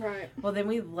 Like, Right. Well, then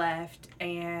we left,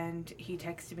 and he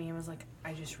texted me and was like,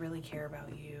 I just really care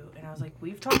about you. And I was like,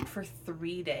 we've talked for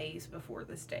 3 days before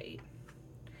this date.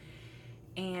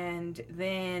 And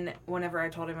then whenever I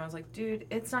told him, I was like, dude,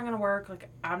 it's not going to work. Like,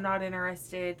 I'm not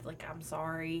interested. Like, I'm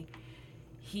sorry.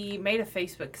 He made a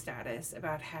Facebook status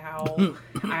about how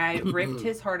I ripped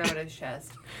his heart out of his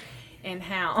chest. And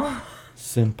how...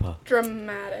 Simpa.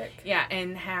 Dramatic. Yeah,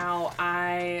 and how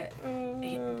I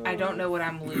don't know what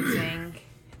I'm losing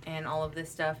and all of this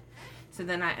stuff. So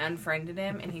then I unfriended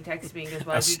him, and he texted me and goes,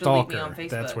 why a did you delete me stalker. on Facebook?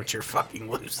 That's what you're fucking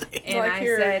losing. And Like I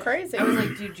you're said, crazy. I was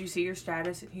like, did you see your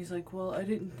status? And he's like, well, I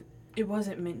didn't. It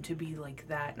wasn't meant to be like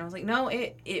that. And I was like, no,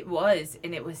 it was,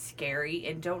 and it was scary,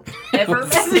 and don't ever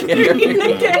message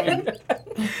me again.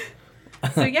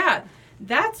 So yeah,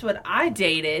 that's what I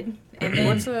dated. And then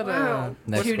What's that? Wow.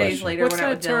 Next 2 days question. later, What's when I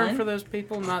that was term Dylan, for those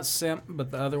people? Not simp, but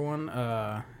the other one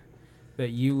that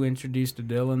you introduced to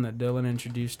Dylan, that Dylan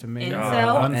introduced to me.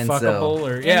 Incel? Unfuckable, Incel.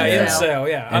 or Incel. incel,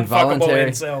 yeah, Involuntary,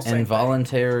 unfuckable incel. Same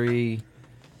involuntary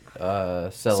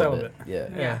celibate. Celibate. Yeah.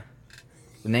 thing. Yeah.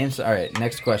 Names. All right.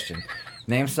 Next question.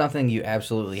 Name something you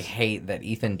absolutely hate that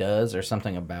Ethan does, or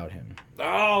something about him.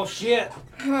 Oh shit!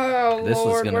 Oh, This is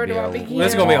Lord, gonna where be do I a- begin?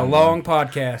 This is gonna be a long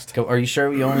podcast. Are you sure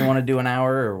we only want to do an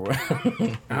hour, or what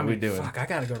are we doing? Fuck, I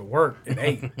gotta go to work at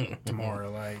 8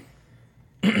 tomorrow. Like,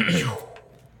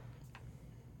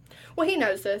 Well, he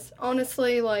knows this.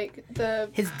 Honestly, like,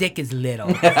 his dick is little.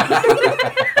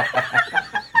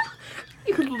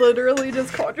 you literally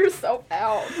just called yourself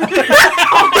out.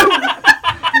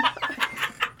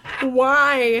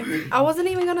 Why? I wasn't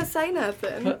even going to say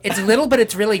nothing. It's little, but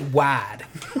it's really wide.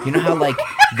 You know how like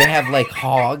they have like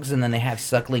hogs and then they have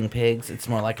suckling pigs? It's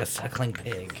more like a suckling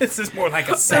pig. This is more like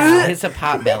a No, salad. it's a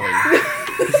pot belly.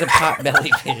 He's a pot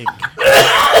belly pig.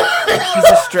 He's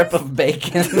a strip of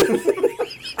bacon.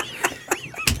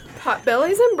 Pot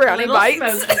bellies and brownie Little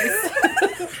bites. Smokies.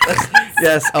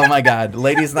 Yes, oh my god.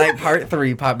 Ladies' Night Part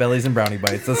 3, Pot Bellies and Brownie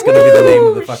Bites. That's gonna be the name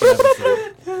of the fucking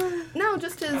episode. No,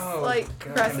 just his, Oh, like,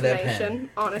 God. procrastination,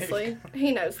 honestly.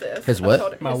 He knows this. His I've what?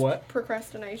 told him. My His what?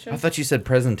 Procrastination. I thought you said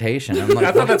presentation. I'm like,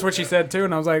 I thought that's what she said too,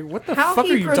 and I was like, "What the How fuck are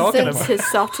he you talking presents about?"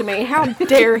 himself to me. How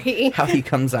dare he? how he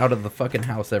comes out of the fucking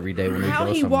house every day when we How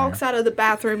go he somewhere. walks out of the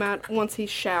bathroom once he's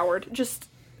showered. Just,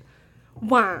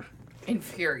 why?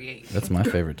 Infuriating. That's my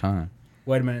favorite time.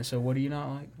 Wait a minute. So, what do you not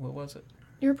like? What was it?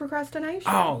 Your procrastination.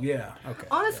 Oh yeah. Okay.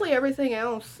 Honestly, everything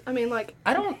else. I mean, like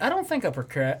I don't think I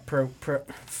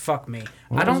fuck me.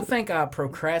 I don't think I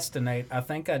procrastinate. I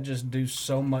think I just do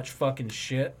so much fucking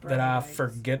shit that I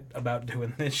forget about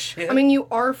doing this shit. I mean, you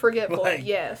are forgetful, Like,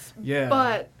 yes. yeah.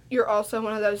 But you're also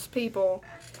one of those people.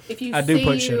 If you I do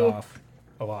put shit off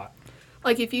a lot.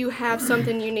 Like if you have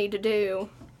something you need to do,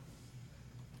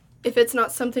 if it's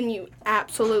not something you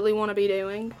absolutely want to be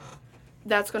doing,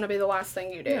 that's going to be the last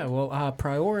thing you do. Yeah, well, I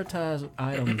prioritize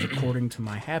items according to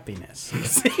my happiness.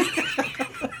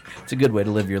 It's a good way to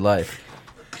live your life.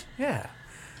 Yeah.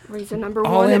 Reason number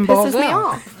All one that in, balls pisses me out.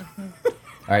 off. All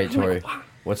right, Tori.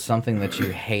 What's something that you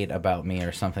hate about me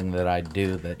or something that I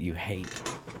do that you hate?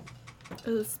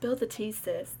 Ooh, spill the tea,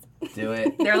 sis. Do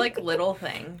it. They're like little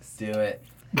things. Do it.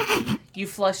 You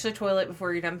flush the toilet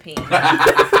before you're done peeing.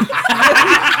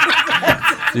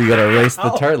 So you gotta erase the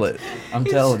toilet. I'm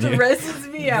telling you. Stresses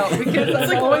me out because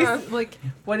I'm always like,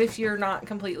 what if you're not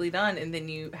completely done and then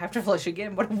you have to flush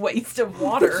again? What a waste of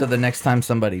water. So the next time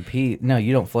somebody pee, no,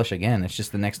 you don't flush again. It's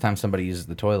just the next time somebody uses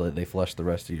the toilet, they flush the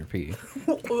rest of your pee.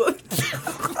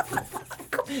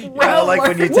 You know, like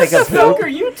when you take a What the fuck poop. are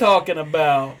you talking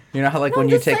about? You know how like No, when I'm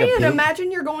you just take saying, a poop.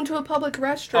 imagine you're going to a public Oh,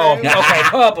 restroom. okay,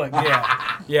 public.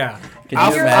 Yeah, yeah. Can I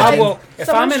you will. imagine? If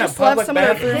I'm in a Someone's just left public some of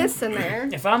their bathroom, piss in there.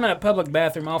 if I'm in a public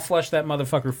bathroom, I'll flush that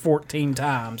motherfucker 14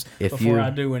 times If before you I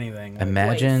do anything.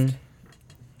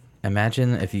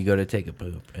 Imagine if you go to take a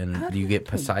poop and you get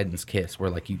Poseidon's kiss, where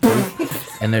like you poop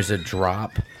and there's a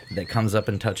drop that comes up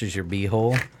and touches your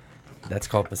beehole. That's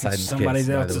called Poseidon's Somebody kiss,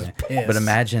 by else's the way. piss. But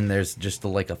imagine there's just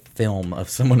like a film of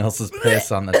someone else's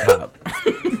piss on the top.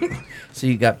 So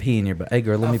you got pee in your butt. Hey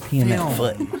girl, let me pee in that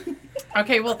foot.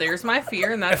 Okay, well, there's my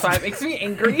fear, and that's why it makes me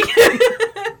angry.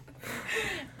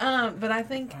 But I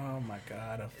think Oh my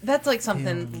god. that's like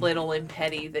something little and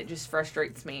petty that just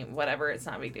frustrates me. Whatever, it's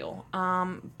not a big deal.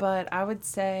 But I would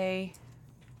say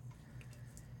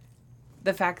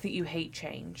the fact that you hate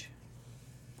change.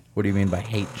 What do you mean by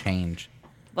hate change?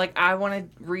 Like, I want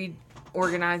to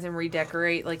reorganize and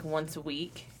redecorate like once a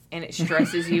week, and it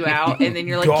stresses you out, and then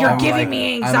you're like, God. you're I'm giving like-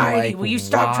 me I'm anxiety. like, Will you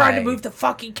stop trying to why? move the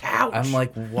fucking couch? I'm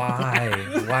like, why?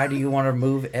 Why do you want to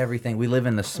move everything? We live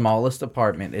in the smallest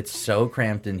apartment. It's so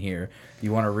cramped in here.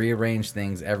 You want to rearrange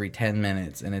things every 10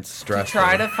 minutes, and it's stressful.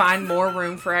 try to find more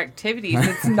room for activities.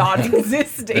 It's not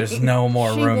existing. There's no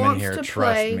more She room in wants here. to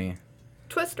Trust play me.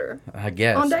 Twister. I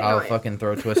guess on date I'll night. fucking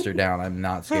throw Twister down. I'm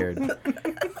not scared.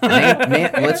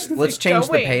 Let's change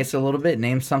the going? pace a little bit.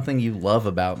 Name something you love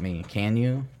about me. Can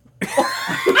you?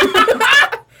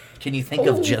 Can you think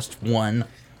of just one?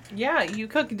 Yeah, you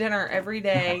cook dinner every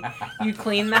day, you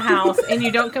clean the house, and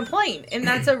you don't complain. And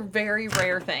that's a very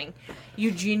rare thing.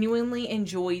 You genuinely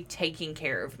enjoy taking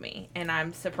care of me. And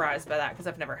I'm surprised by that because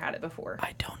I've never had it before.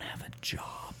 I don't have a job.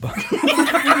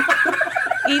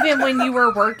 Even when you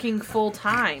were working full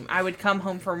time, I would come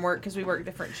home from work because we work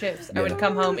different shifts. I would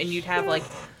come home and you'd have like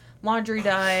laundry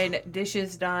done,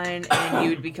 dishes done, and you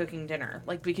would be cooking dinner.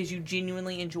 Like, because you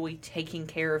genuinely enjoy taking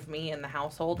care of me and the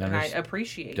household, and I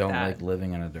appreciate Don't that. like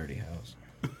living in a dirty house.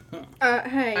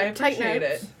 Hey, I take appreciate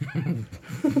notes.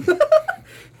 it.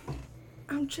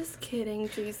 I'm just kidding,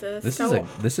 Jesus.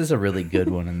 This is a really good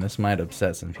one, and this might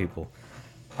upset some people.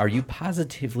 Are you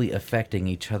positively affecting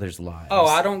each other's lives? Oh,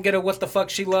 I don't get what the fuck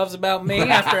she loves about me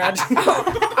after I.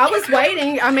 I was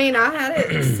waiting. I mean, I had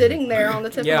it sitting there on the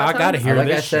tip Yeah, of my I tongue. gotta hear Like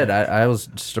this I said, shit. I was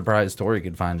surprised Tori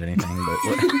could find anything,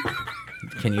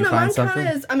 but can you No, find mine something? kind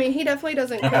of is. I mean, he definitely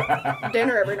doesn't cook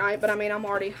dinner every night, but I mean, I'm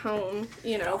already home,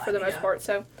 for the most part.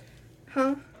 So,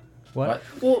 What?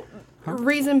 well,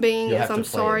 reason being You'll is have to I'm play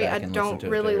it sorry, back I and listen don't to it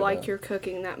really there, like though. your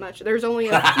cooking that much. There's only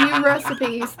a few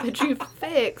recipes that you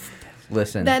fixed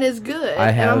Listen, that is good, I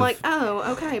and I'm have- like,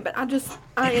 oh, okay, but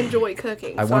I enjoy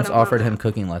cooking. I so once don't want offered him that.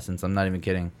 cooking lessons. I'm not even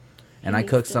kidding. And I needs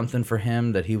cooked to. something for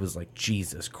him that he was like,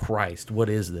 Jesus Christ, what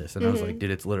is this? And I was like,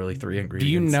 dude, it's literally 3 ingredients. Do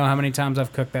you know how many times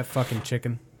I've cooked that fucking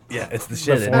chicken? Yeah, it's the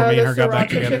shit. Before me and her the got back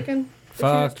sriracha together. chicken.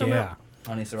 Fuck yeah.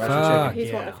 Honey Fuck. sriracha chicken.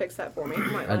 He's wanting Yeah. to fix that for me. I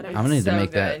might I'm let him. gonna need to So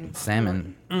make that good.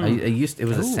 salmon. It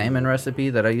was a salmon recipe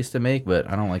that I used to make, but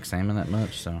I don't like salmon that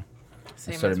much, so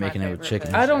Same started as my making it with favorite chicken.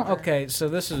 fish I don't. ever. Okay, so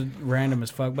this is random as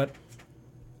fuck, but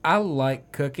I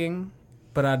like cooking,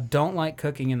 but I don't like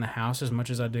cooking in the house as much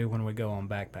as I do when we go on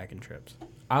backpacking trips.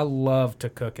 I love to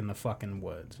cook in the fucking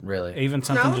woods. Really? Even No,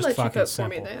 something I'll just let you fucking cook for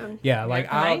me simple. then. Yeah,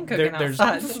 like I ain't cooking there's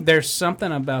outside. there's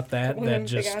something about that One of them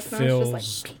that big just ass knives, feels.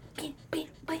 just like, beep, beep,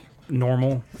 beep, beep.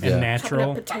 normal and Yeah.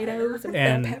 natural. Potatoes and,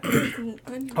 And bell peppers and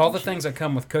onions. All the things that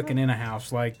come with cooking in a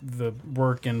house, like the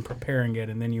work and preparing it,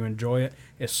 and then you enjoy it,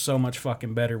 is so much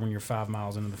fucking better when you're 5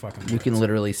 miles into the fucking woods. You can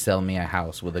literally sell me a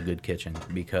house with a good kitchen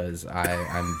because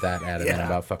I'm that adamant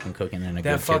about fucking cooking in a good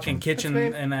That kitchen. fucking kitchen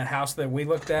in that house that we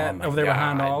looked at Oh my over there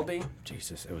behind God. Aldi.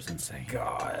 Jesus, it was insane.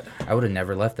 God. I would have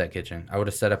never left that kitchen. I would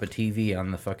have set up a TV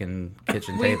on the fucking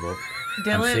kitchen table. I'm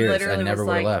Dylan serious. literally I never was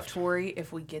would have like, left. Tori,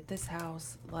 if we get this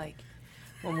house, like,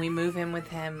 when we move in with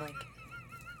him, like,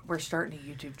 we're starting a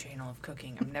YouTube channel of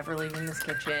cooking. I'm never leaving this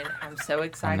kitchen. I'm so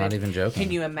excited. I'm not even joking.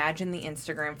 Can you imagine the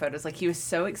Instagram photos? Like, he was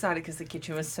so excited because the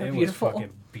kitchen was so It beautiful. was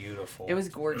fucking beautiful. It was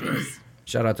gorgeous.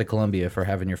 Shout out to Columbia for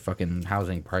having your fucking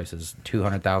housing prices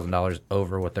 $200,000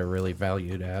 over what they're really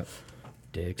valued at.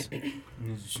 Dicks.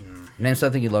 Name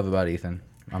something you love about Ethan.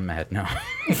 I'm mad now.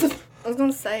 I was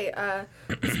gonna say,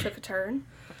 this took a turn.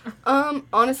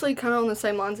 Honestly, kind of on the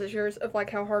same lines as yours of like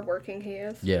how hardworking he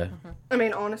is. Yeah. I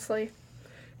mean, honestly,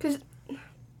 because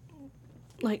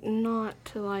like not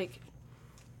to like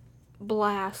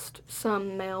blast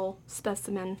some male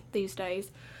specimen these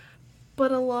days,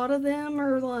 but a lot of them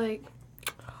are like,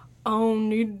 I don't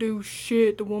need to do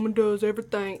shit. The woman does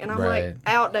everything, and I'm Right. like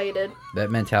outdated. That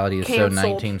mentality is so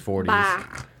Canceled. 1940s. Bye.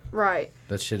 Right.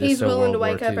 That shit is He's so willing to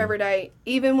World wake War up II. every day,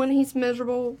 even when he's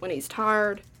miserable, when he's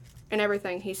tired, and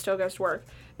everything. He still goes to work.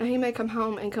 Now he may come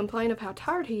home and complain of how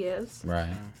tired he is, Right.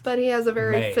 but he has a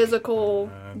very May. physical,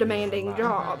 demanding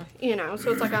job. You know,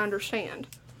 so it's like I understand.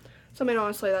 So I mean,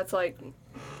 honestly, that's like,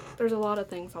 there's a lot of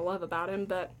things I love about him,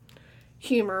 but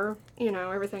humor, you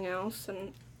know, everything else,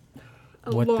 and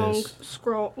a What long this-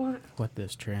 scroll. What? What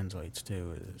this translates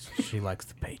to is she likes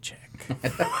the paycheck.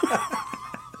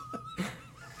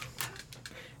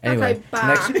 Anyway, Okay, bye.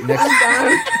 next I'm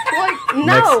done. Like,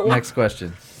 no. next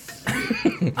question.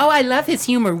 Oh, I love his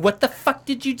humor. What the fuck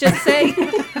did you just say?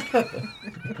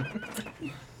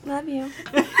 Love you.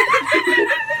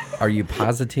 Are you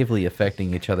positively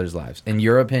affecting each other's lives? In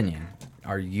your opinion,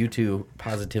 are you two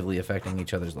positively affecting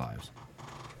each other's lives?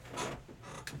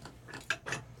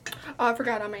 Oh, I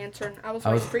forgot I'm answering. I was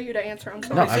waiting for you to answer. I'm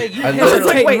sorry. No, I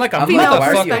hesitating wait, like a I'm female like, why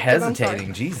are you perspective, I'm sorry.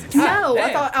 hesitating? Jesus. No, I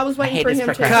damn. thought I was waiting hate for this him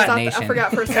to. 'Cause I procrastination.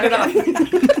 forgot for a second.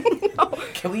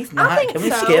 Can we I not? think Can we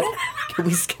so. skip? Can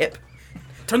we skip?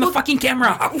 Turn the fucking camera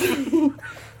off.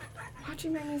 Why'd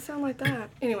you make me sound like that?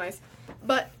 Anyways,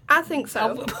 but I think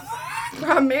so.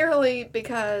 Primarily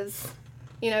because,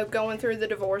 you know, going through the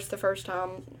divorce the first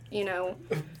time, you know,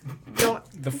 don't.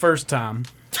 The first time.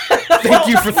 Thank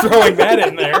you for throwing that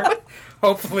in there.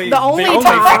 Hopefully, The only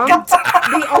time.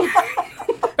 The only.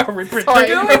 Are we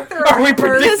Sorry. are we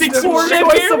predicting This some poor shit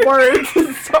choice here? of words.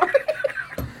 Sorry.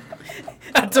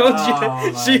 I told Oh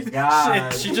you, my she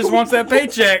God. she just wants that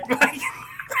paycheck.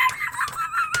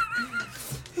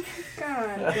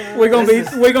 God. we're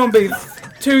gonna be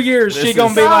 2 years. She This gonna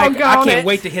is- be like, I Doggone can't it.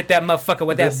 wait to hit that motherfucker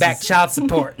with that This back is- child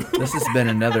support. This has been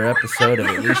another episode of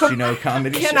At Least You Know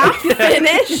Comedy Can Show. I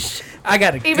finish? I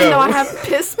gotta Even go. though I have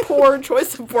piss poor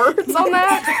choice of words on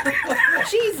that.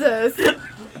 Jesus.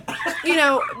 You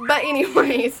know, but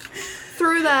anyways,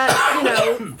 through that, you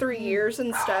know, 3 years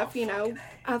and stuff, you know,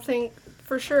 I think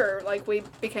for sure, like, we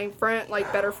became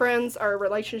better friends. Our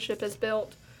relationship is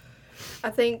built. I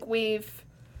think we've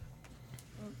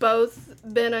both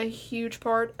been a huge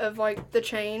part of, like, the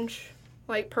change,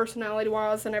 like,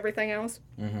 personality-wise and everything else.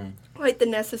 Mm-hmm. Like, the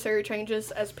necessary changes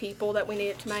as people that we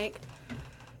needed to make.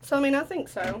 So, I mean, I think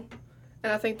so.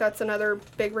 And I think that's another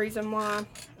big reason why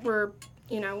we're,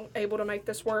 you know, able to make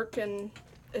this work, and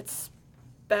it's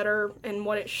better and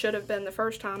what it should have been the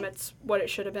first time. It's what it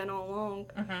should have been all along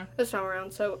this time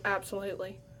around. So,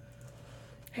 absolutely.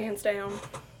 Hands down.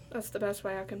 That's the best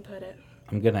way I can put it.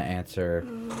 I'm gonna answer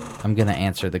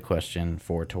the question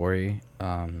for Tori.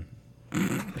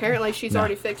 Apparently, she's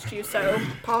already fixed you, so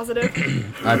positive.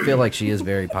 I feel like she is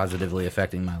very positively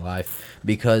affecting my life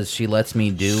because she lets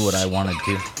me do what I want to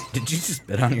do. Did you just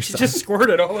spit on She yourself? just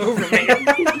squirted all over me.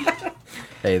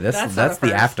 Hey, That's that's not a the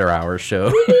first. after hours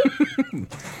show.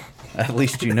 At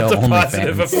least you know It's a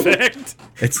positive OnlyFans. effect.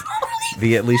 It's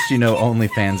the At Least You Know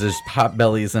OnlyFans is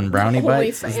potbellies and brownie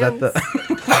bites. Is that the?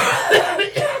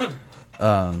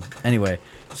 Anyway,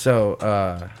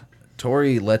 so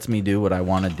Tori lets me do what I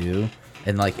want to do,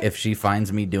 and like if she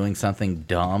finds me doing something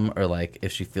dumb or like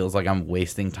if she feels like I'm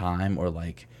wasting time or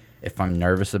like if I'm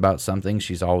nervous about something,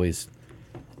 she's always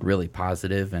really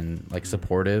positive and like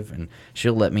supportive, and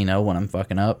she'll let me know when I'm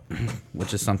fucking up,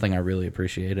 which is something I really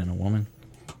appreciate in a woman.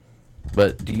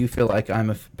 But do you feel like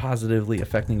I'm positively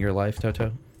affecting your life,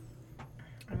 Toto?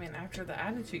 I mean, after the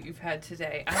attitude you've had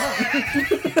today, I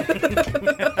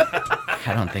don't.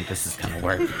 I don't think this is going to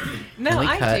work. No, Can we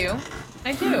I cut? do.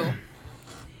 I do.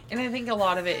 And I think a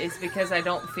lot of it is because I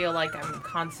don't feel like I'm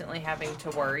constantly having to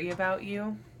worry about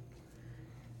you.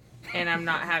 And I'm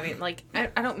not having, like, I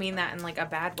don't mean that in, like, a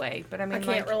bad way. But I mean, I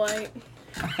can't like, relate.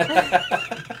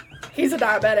 He's a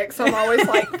diabetic, so I'm always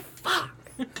like, fuck.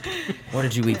 What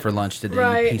did you eat for lunch today,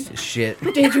 Right. you piece of shit?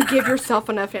 Did you give yourself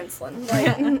enough insulin?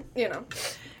 Like, you know.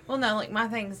 well, no, like, my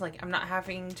thing is, like, I'm not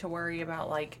having to worry about,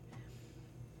 like,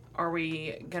 are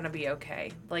we going to be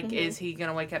okay? Like, is he going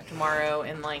to wake up tomorrow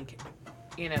and, like,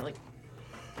 you know, like,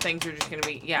 things are just going to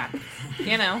be, yeah,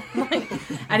 you know, like,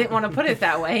 I didn't want to put it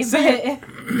that way, but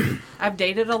I've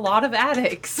dated a lot of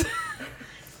addicts.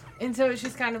 And so it's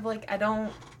just kind of like,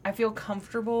 I feel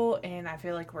comfortable and I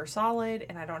feel like we're solid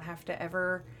and I don't have to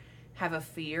ever have a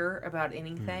fear about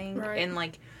anything. Right. And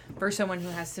like, for someone who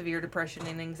has severe depression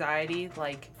and anxiety,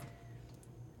 like,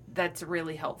 that's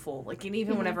really helpful. Like, and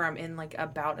even whenever I'm in like a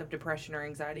bout of depression or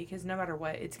anxiety, because no matter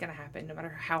what, it's going to happen, no matter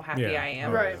how happy I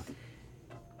am. Right.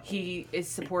 He is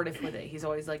supportive with it. He's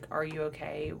always like, are you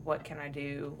okay? What can I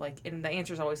do? Like, and the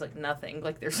answer is always like nothing.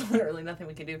 Like, there's literally nothing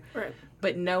we can do. Right.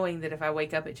 But knowing that if I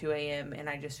wake up at 2 a.m. and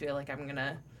I just feel like I'm going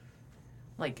to,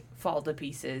 like, fall to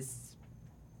pieces,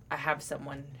 I have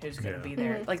someone who's going to be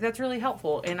there. Like, that's really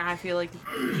helpful. And I feel like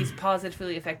he's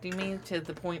positively affecting me to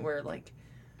the point where, like,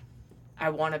 I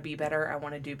want to be better. I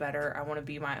want to do better. I want to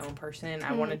be my own person.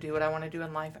 I want to do what I want to do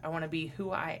in life. I want to be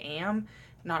who I am,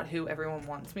 not who everyone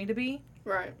wants me to be.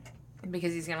 Right.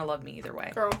 Because he's going to love me either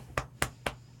way. Girl.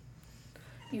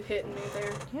 You hitting me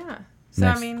there. Yeah. So,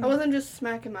 Next. I mean, I wasn't just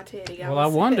smacking my titty. Well, I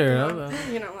wonder.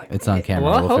 You know, like. It's on camera.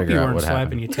 Well, I We'll hope figure you out weren't what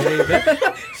slapping happened. your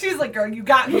titty. she's like, girl, you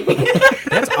got me.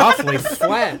 That's awfully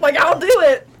flat. Like, I'll do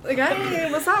it. Like, I ain't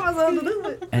even beside myself to do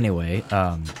it. Anyway,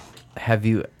 have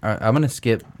you... I'm going to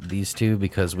skip these two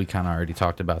because we kind of already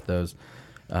talked about those.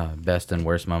 Best and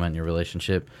worst moment in your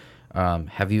relationship.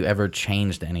 Have you ever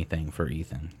changed anything for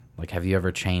Ethan? Like, have you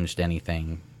ever changed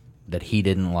anything that he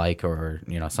didn't like or,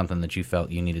 you know, something that you felt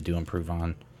you needed to improve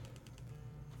on?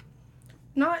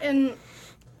 Not in.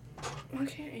 I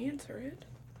can't answer it.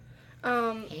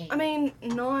 I mean,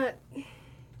 not.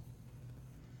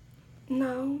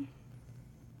 No.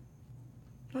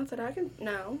 Not that I can.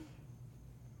 No.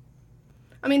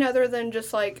 I mean, other than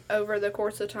just like over the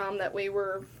course of time that we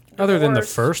were. Other than the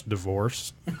divorced. first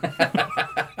divorce.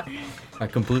 I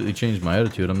completely changed my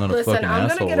attitude. I'm not Listen, a fucking I'm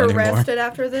asshole gonna get anymore. arrested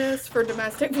after this for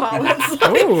domestic violence.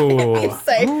 Oh.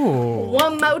 Say Ooh.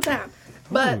 one more time.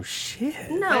 But Oh, shit.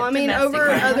 no, Like I mean domestic over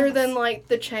violence? other than like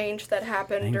the change that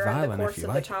happened Ain't during the violent if course you of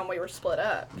the like time we were split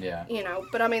up. Yeah. You know,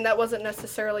 but I mean that wasn't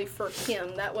necessarily for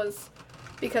him. That was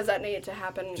because that needed to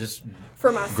happen Just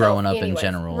for myself. growing up in anyways.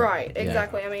 general. Right, Yeah.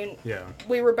 exactly. I mean, Yeah.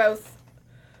 we were both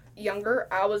younger.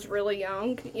 I was really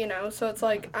young, you know, so it's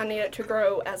like I needed to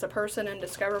grow as a person and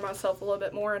discover myself a little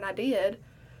bit more, and I did.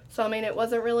 So I mean, it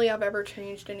wasn't really I've ever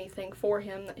changed anything for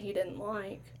him that he didn't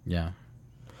like. Yeah.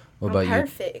 What I'm about you?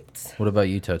 perfect. What about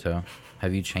you, Toto?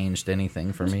 Have you changed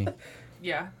anything for me?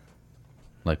 yeah.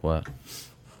 Like what?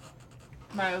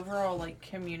 My overall, like,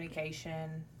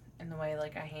 communication and the way,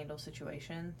 like, I handle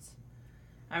situations.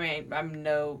 I mean, I'm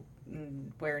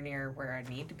nowhere near where I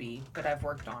need to be, but I've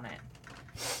worked on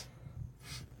it.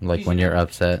 Like You when should you're know.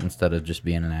 upset, instead of just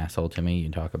being an asshole to me,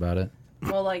 you talk about it?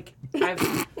 Well, like,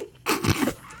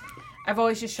 I've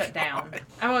always just shut down.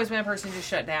 I've always been a person to just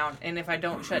shut down. And if I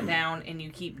don't shut down and you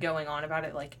keep going on about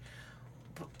it, like,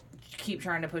 keep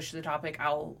trying to push the topic,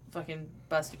 I'll fucking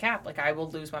bust a cap. Like, I will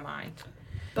lose my mind.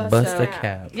 Bust a out.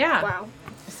 cap. Yeah. Wow.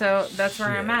 So that's where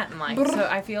I'm Shit. at in life. So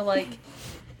I feel like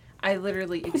I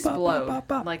literally explode.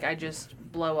 Like, I just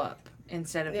blow up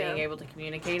instead of being Yeah. able to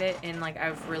communicate it. And, like,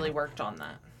 I've really worked on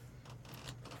that.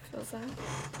 Feels that.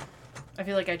 I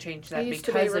feel like I changed that I used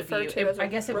to be because of referred you. to as a I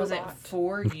guess it wasn't robot.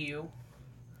 for you.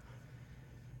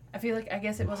 I feel like I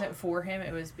guess it wasn't for him.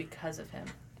 It was because of him.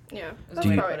 Yeah. Do That's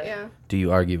you- probably, yeah. Do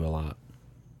you argue a lot?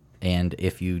 And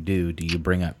if you do you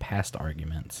bring up past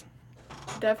arguments?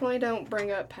 Definitely don't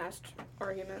bring up past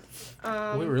arguments.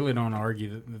 We really don't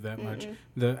argue that much.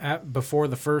 Before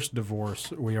the first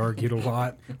divorce, we argued a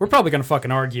lot. We're probably gonna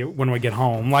fucking argue when we get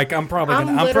home. Like I'm probably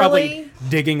literally-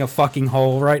 digging a fucking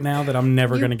hole right now that I'm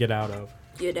never You- gonna get out of.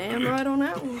 You're damn right on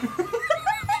that one.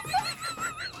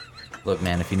 Look,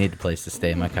 man, if you need a place to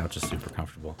stay, my couch is super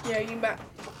comfortable. Yeah, you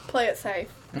play it safe.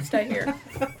 Stay here.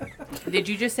 Did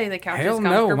you just say the couch Hell is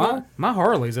no, comfortable? my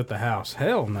Harley's at the house.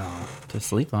 Hell no. To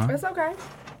sleep on. It's okay.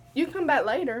 You can come back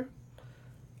later.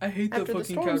 I hate After the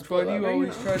storms blow over, you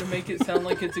know. try to make it sound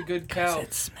like it's a good couch?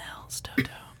 It smells,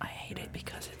 Toto. I hate it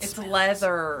because it It's smells.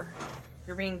 leather.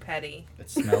 You're being petty.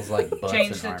 It smells like butts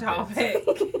Change and the armpits.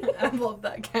 topic. I love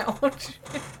that couch.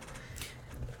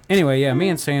 Anyway, yeah, me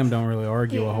and Sam don't really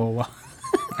argue a whole lot.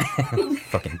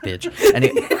 Fucking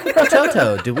bitch.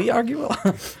 Toto, do we argue a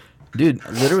lot? Dude,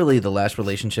 literally the last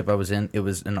relationship I was in, it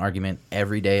was an argument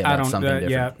every day about something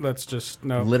different. Yeah, let's just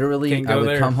no. Literally, I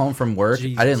would come home from work.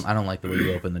 Jesus. I don't like the way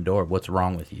you open the door. What's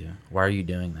wrong with you? Why are you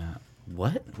doing that?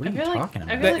 What? What are you talking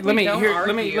about? feel like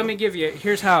let we me give you.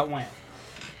 Here's how it went.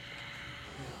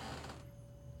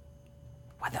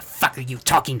 Why the fuck are you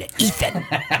talking to Ethan?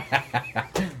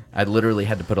 I literally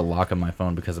had to put a lock on my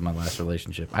phone because of my last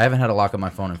relationship. I haven't had a lock on my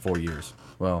phone in 4 years.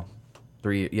 Well,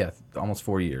 almost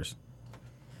 4 years.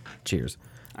 Cheers.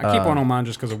 I keep one on mine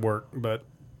just because of work, but...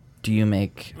 Do you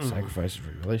make sacrifices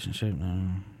for your relationship? No.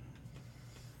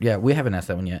 Yeah, we haven't asked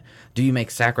that one yet. Do you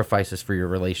make sacrifices for your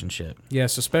relationship?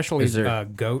 Yes, especially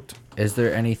goat. Is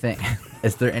there anything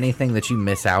that you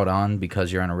miss out on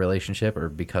because you're in a relationship or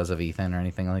because of Ethan or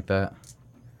anything like that?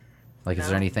 Like, is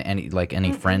there anything,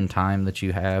 any friend time that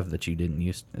you have that you didn't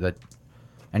use,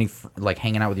 like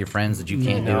hanging out with your friends that you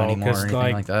can't do anymore or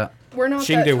anything like that? We're not.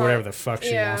 She can do whatever the fuck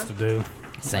she wants to do.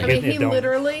 Same. I mean, he It don't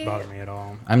literally bother me at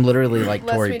all. I'm literally like,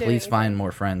 Lets Tori, me do please anything. find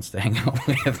more friends to hang out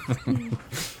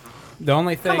with. The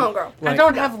only thing... Come on, girl. I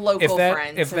don't have local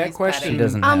friends. If so that he's question... She petty.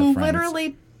 doesn't have I'm friends.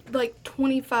 literally like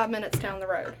 25 minutes down the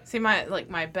road. See,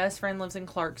 my best friend lives in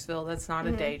Clarksville. That's not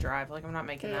a day drive. Like, I'm not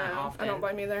making that often. I don't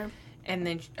blame you there. And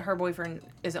then her boyfriend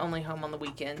is only home on the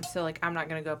weekend. So, like, I'm not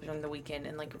going to go up on the weekend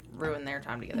and, like, ruin their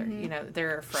time together. You know,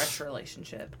 they're a fresh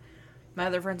relationship. My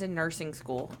other friend's in nursing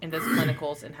school and does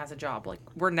clinicals and has a job. Like,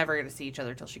 we're never going to see each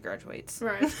other till she graduates.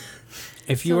 Right.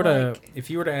 If you were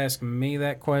to ask me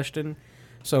that question,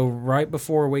 so right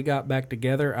before we got back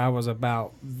together, I was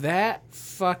about that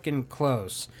fucking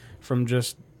close from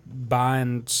just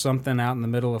buying something out in the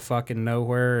middle of fucking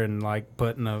nowhere and like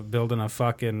building a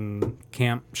fucking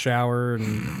camp shower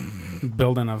and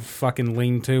building a fucking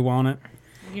lean-to on it.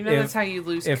 You know that's how you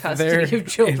lose if custody of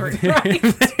children, right?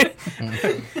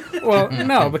 Well,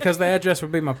 no, because the address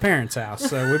would be my parents' house,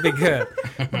 so we'd be good.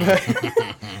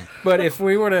 But if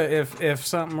we were to,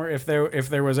 if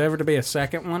there was ever to be a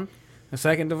second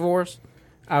divorce,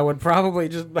 I would probably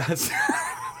just buy.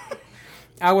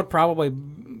 I would probably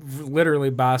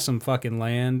literally buy some fucking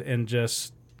land and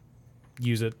just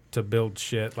use it to build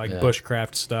shit like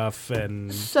bushcraft stuff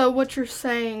and. So what you're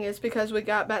saying is because we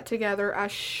got back together, I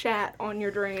shat on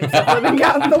your dreams of living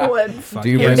out in the woods. Do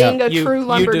you and bring being up? a true You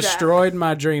lumberjack. destroyed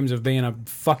my dreams of being a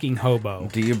fucking hobo.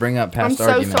 Do you bring up I'm past so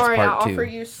arguments sorry. I part 2? offer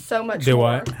you so much Do more.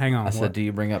 what? Hang on. I said, what? do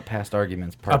you bring up past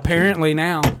arguments part Apparently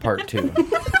now. 2? Part 2.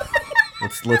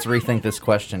 Let's rethink this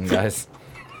question, guys.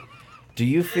 Do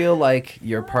you feel like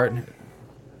your partner...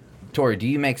 Tori, do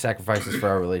you make sacrifices for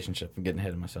our relationship? I'm getting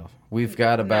ahead of myself. We've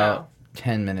got about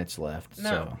 10 minutes left.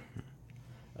 No.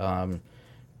 So,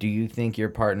 do you think your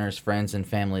partner's friends and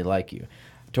family like you?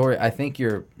 Tori, I think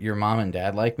your mom and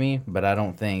dad like me, but I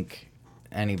don't think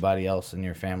anybody else in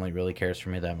your family really cares for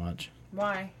me that much.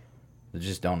 Why? They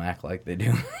just don't act like they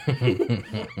do.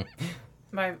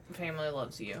 My family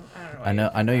loves you. I don't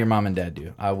know. I know your mom and dad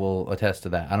do. I will attest to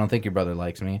that. I don't think your brother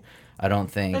likes me. I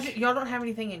don't think... Y'all don't have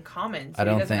anything in common, so I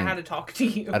don't he doesn't know think- how to talk to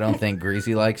you. I don't think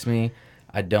Greasy likes me.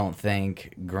 I don't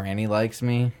think Granny likes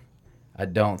me. I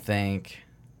don't think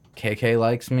KK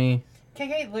likes me.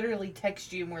 KK literally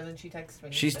texts you more than she texts me.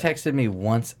 She's so. texted me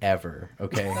once ever,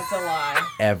 okay? That's a lie.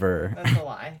 Ever. That's a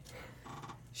lie.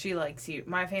 She likes you.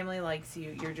 My family likes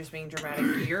you. You're just being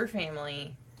dramatic. Your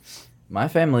family, My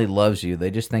family loves you.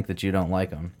 They just think that you don't like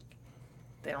them.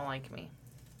 they don't like me.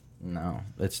 No,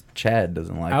 it's Chad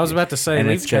doesn't like. I was you. about to say, And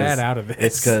leave it's Chad out of this.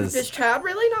 It's Does because Chad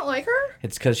really not like her?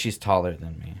 it's because she's taller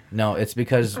than me. No, it's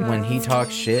because when he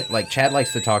talks shit, like Chad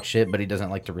likes to talk shit, but he doesn't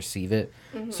like to receive it.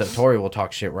 So Tori will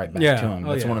talk shit right back Yeah. to him.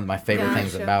 Oh, That's yeah. one of my favorite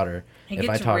things Gotcha. about her. He If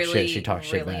gets I talk really, shit, she talks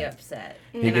shit really back. upset.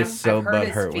 He And gets so I've heard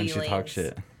his butthurt when she talks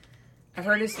feelings. shit. I've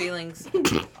heard his feelings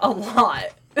a lot.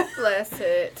 Bless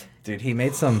it. Dude, he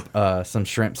made some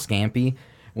shrimp scampi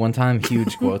one time.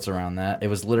 Huge quotes around that. It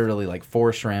was literally like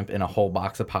 4 shrimp in a whole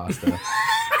box of pasta,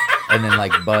 and then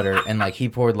like butter, and like he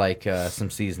poured like some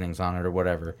seasonings on it or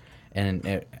whatever. And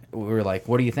we were like,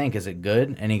 "What do you think? Is it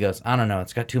good?" And he goes, "I don't know.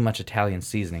 It's got too much Italian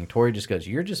seasoning." Tori just goes,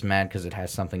 "You're just mad because it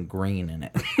has something green in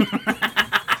it."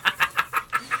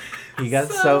 He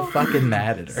got so fucking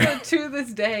mad at her. So to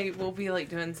this day, we'll be like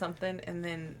doing something, and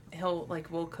then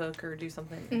we'll cook or do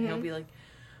something, and he'll be like,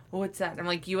 well, "What's that?" And I'm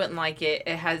like, "You wouldn't like it.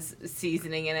 It has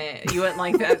seasoning in it. You wouldn't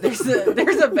like that. There's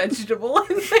a vegetable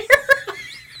in there."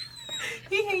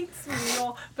 He hates me,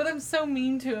 y'all, but I'm so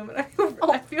mean to him, and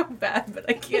I feel bad, but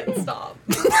I can't stop.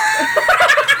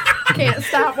 Can't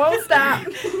stop, won't stop.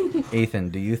 Ethan,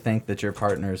 do you think that your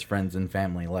partner's friends and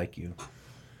family like you?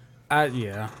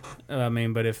 Yeah. I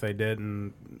mean, but if they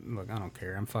didn't, look, I don't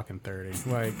care. I'm fucking 30.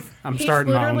 Like, I'm He's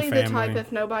starting my own literally family. the type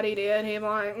if nobody did, he'd be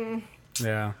like,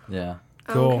 Yeah. Yeah.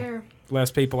 I Cool. don't care.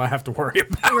 Less people I have to worry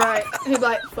about. Right. He'd be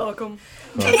like, fuck them.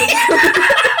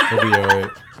 He'll be all right.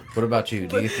 What about you?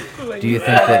 Do you think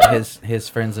that his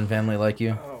friends and family like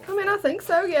you? I mean, I think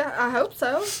so, yeah. I hope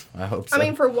so. I hope so. I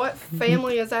mean, for what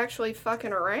family is actually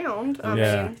fucking around, I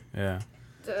mean... Yeah.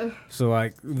 So,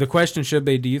 like, the question should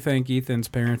be, do you think Ethan's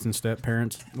parents and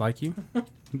step-parents like you?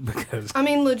 Because... I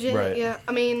mean, legit, Right. yeah.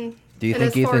 I mean... do you and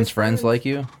think as far Ethan's as friends like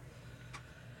you?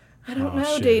 I don't know,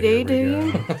 shit, Dee Dee, here do we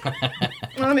you?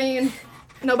 go. I mean,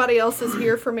 nobody else is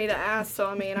here for me to ask, so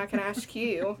I mean, I can ask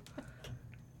you.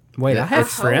 Wait, Yeah, I have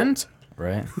it's- friends?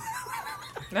 Right.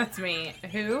 That's me.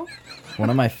 Who? One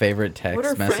of my favorite What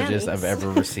are text messages friends? I've ever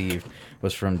received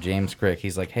was from James Crick.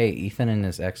 He's like, "Hey, Ethan and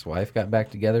his ex-wife got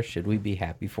back together. Should we be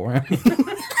happy for him?"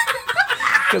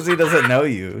 Because he doesn't know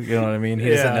you. You know what I mean? He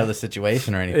doesn't Yeah. know the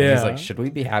situation or anything. He's Yeah. like, "Should we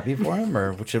be happy for him,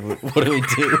 or what do we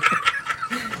do?"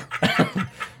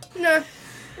 No.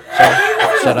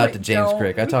 Shout out to James Don't.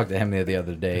 Crick. I talked to him the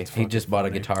other day. He fucking just bought a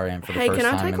funny. guitar amp for the Hey, first can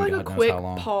I time take in like a God knows quick how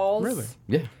long. pause? Really?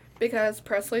 Yeah. Because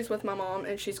Presley's with my mom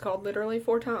and she's called literally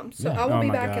 4 times. So Yeah. I will Oh be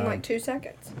my back in God. like 2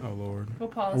 seconds. Oh, Lord. We'll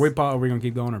pause. Are we going to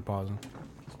keep going or pausing?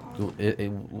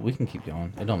 We can keep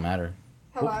going. It don't matter.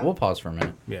 Hello? We'll pause for a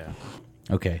minute. Yeah.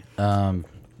 Okay.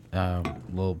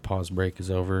 Little pause break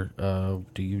is over.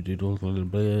 Do you do a little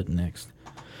bit next?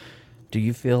 Do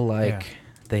you feel like Yeah.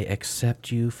 they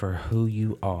accept you for who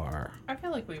you are? I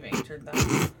feel like we've answered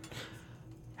that.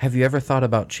 Have you ever thought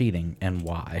about cheating and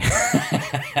why?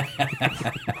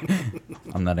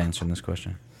 I'm not answering this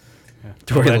question.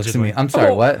 Tori looks at me. I'm sorry.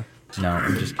 Oh. What? No,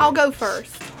 I'm just. I'll go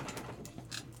first.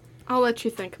 I'll let you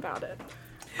think about it.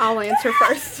 I'll answer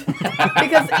first.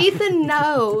 Because Ethan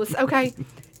knows, okay?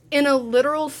 In a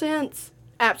literal sense,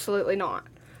 absolutely not.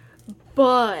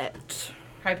 But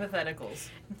Hypotheticals.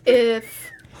 if...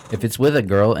 If it's with a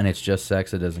girl and it's just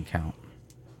sex, it doesn't count.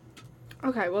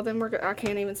 Okay, well then I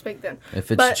can't even speak then. If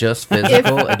it's But just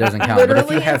physical, it doesn't count. But if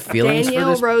Literally, you have feelings for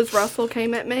Danielle this, Rose Russell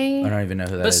came at me. I don't even know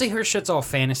who that But is. see, her shit's all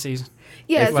fantasies.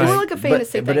 Yeah, it's If, more like a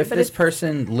fantasy but thing. if this it's,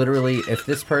 person literally, if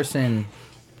this person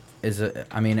is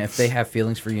if they have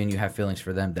feelings for you and you have feelings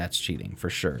for them, that's cheating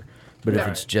for sure. But if Right.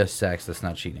 it's just sex, that's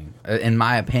not cheating, in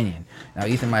my opinion. Now,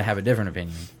 Ethan might have a different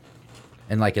opinion,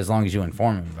 and like as long as you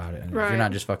inform him about it, and if Right. you're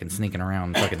not just fucking sneaking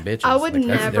around fucking bitches. I would like,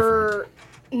 that's never.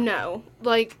 No,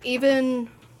 like even.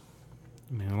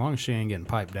 I mean, as long as she ain't getting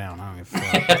piped down, I don't give a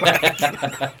fuck.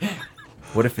 different.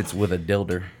 What if it's with a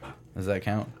dilder? Does that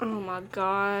count? Oh my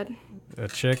God, A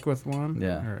chick with one?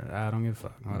 Yeah. Or, I don't give a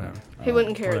fuck. Whatever. he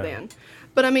wouldn't care whatever. then.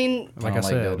 But I mean, Like I don't like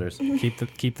said,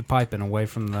 dilders. keep the piping away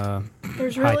from the.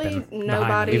 there's really Piping behind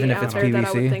nobody it. Even if out it's there that I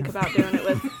PVC? would think about doing it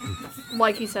with.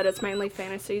 Like you said, it's mainly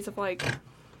fantasies of like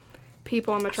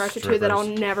people I'm attracted to that I'll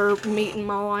Strippers. never meet in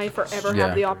my life or ever Yeah.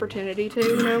 have the opportunity to.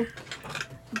 You know,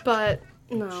 but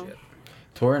no.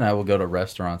 Tori and I will go to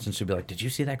restaurants, and she'll be like, "Did you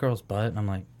see that girl's butt?" And I'm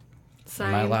like, Same.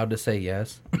 "Am I allowed to say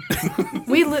yes?"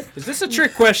 We li- Is this a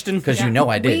trick question? Because you know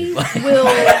I we did. will.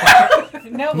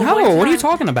 No, but No, one what are you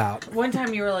time- talking about? One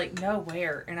time you were like, no,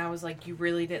 where? And I was like, you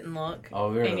really didn't look? Oh,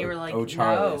 we were and you were like,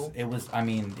 Charlie's. no. It was. I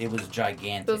mean, it was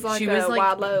gigantic. It was like She a was like,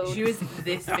 wide load. she was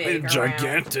this big around.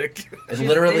 Gigantic. It She was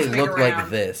literally this big looked like around.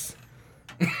 this.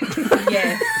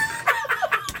 Yes.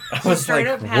 I was Straight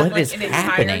like, up had "What like is an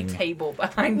happening?" entire table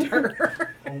behind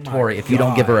her. Tori, if you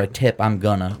don't give her a tip, I'm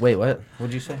gonna. Wait, what?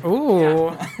 What'd you say?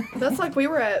 Ooh. That's like we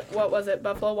were at, what was it,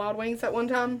 Buffalo Wild Wings at one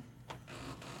time?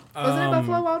 Wasn't it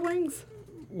Buffalo Wild Wings?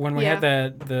 When we Yeah.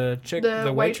 had the chick,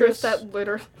 The waitress that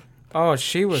literally. Oh,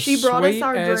 she was She brought us sweet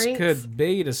our as drinks. could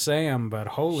be to Sam, but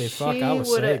holy fuck, I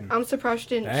was saying. I'm surprised she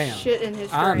didn't Damn. shit in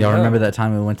his I drink. know. Y'all remember that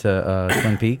time we went to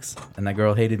Twin Peaks and that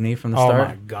girl hated me from the Oh start?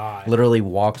 my god. Literally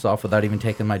walks off without even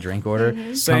taking my drink order.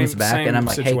 Same- Comes back same and I'm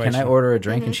like, "Hey, can I situation. order a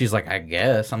drink?" And she's like, "I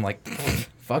guess." I'm like,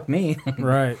 "Fuck me."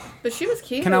 Right. But she was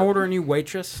cute. Can I order a new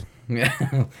waitress?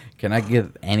 Can I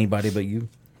give anybody but you?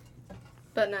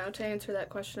 But no, to answer that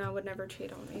question, I would never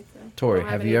cheat on Ethan. Tori, I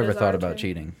don't have any you ever desire thought about to.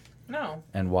 cheating? No.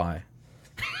 And why?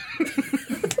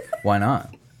 Why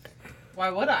not? Why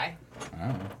would I? I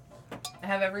don't know. I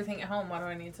have everything at home. Why do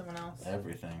I need someone else?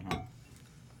 Everything, huh?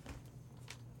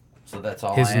 So that's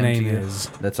all His I am name to you? is-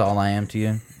 That's all I am to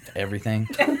you? Everything?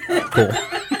 Cool.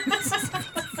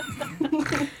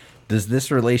 Does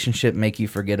this relationship make you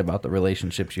forget about the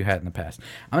relationships you had in the past?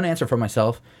 I'm going to answer for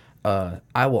myself.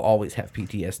 I will always have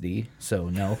PTSD, so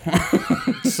no.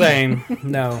 Same.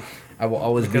 No. I will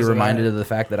always be Because of reminded that. of the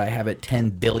fact that I have it 10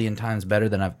 billion times better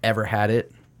than I've ever had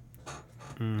it.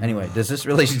 Anyway, does this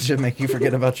relationship make you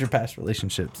forget about your past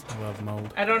relationships? I love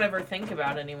mold. I don't ever think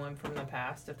about anyone from the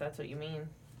past, if that's what you mean.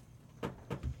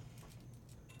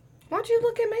 Why'd you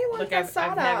look at me like Look, that I've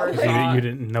side never eye? thought- You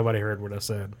didn't. Nobody heard what I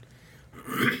said.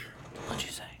 What'd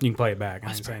you say? You can play it back. I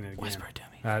ain't Whisper, saying it again. whisper it to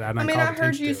me. I I mean, I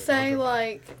heard you say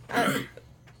like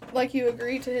you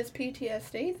agreed to his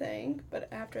PTSD thing, but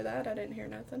after that, I didn't hear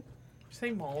nothing.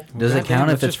 Say mold. Does it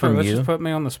count if it's from Let's you? just put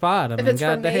me on the spot. I mean, it's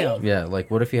from goddamn. me? Yeah, like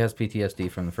what if he has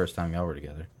PTSD from the first time y'all were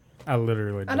together? I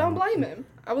literally I don't blame him.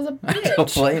 I was a bitch.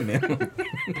 Don't blame him.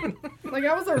 Like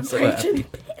I was a So raging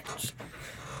bitch.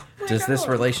 Like, Does this I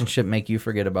don't- relationship make you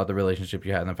forget about the relationship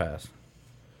you had in the past?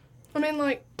 I mean,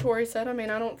 like Tori said, I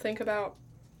don't think about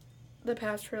the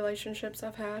past relationships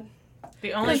I've had.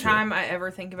 The only Sure. time I ever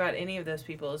think about any of those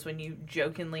people is when you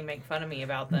jokingly make fun of me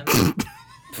about them.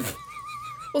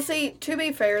 Well, see, to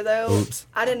be fair though, Oops.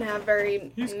 I didn't have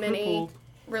very He's many crippled.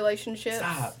 relationships.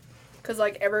 Stop. Because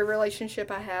like every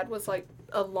relationship I had was like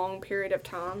a long period of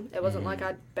time. It wasn't like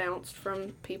I bounced from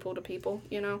people to people,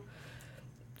 you know.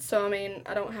 So I mean,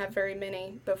 I don't have very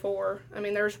many before. I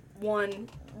mean, there's one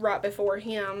right before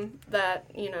him that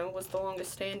was the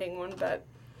longest standing one, but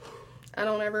I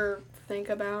don't ever think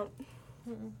about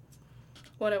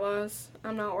what it was.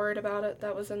 I'm not worried about it.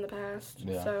 That was in the past.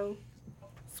 Yeah. So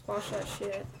squash that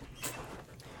shit.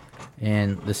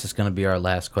 And this is going to be our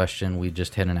last question. We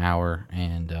just hit an hour,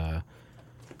 and I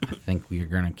think we are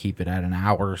going to keep it at an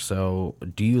hour. So,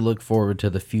 do you look forward to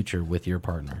the future with your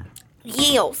partner?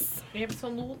 Yes.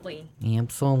 Absolutely.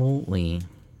 Absolutely.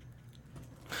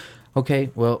 Okay,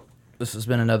 well, this has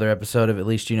been another episode of At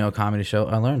Least You Know Comedy Show.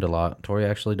 I learned a lot. Tori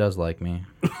actually does like me,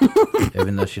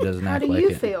 even though she doesn't How act do like you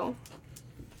it. feel?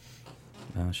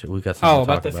 Shit, we got something Oh, to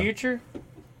about talk the about. future?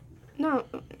 No,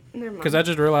 never mind. Because I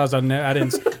just realized I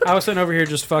didn't. I was sitting over here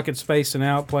just fucking spacing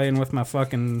out, playing with my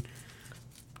fucking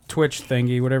Twitch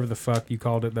thingy, whatever the fuck you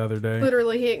called it the other day.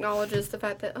 Literally, he acknowledges the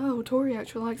fact that, oh, Tori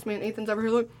actually likes me, and Ethan's over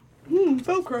here like,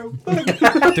 Velcro.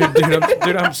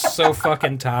 dude, I'm so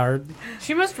fucking tired.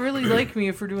 She must really like me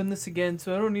if we're doing this again,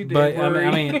 so I don't need to But worry.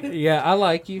 I mean, yeah, I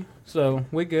like you, so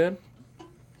we good.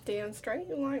 Damn straight,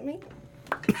 you like me?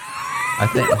 I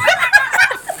think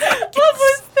What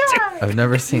was that? I've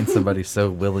never seen somebody so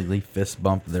willingly fist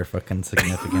bump their fucking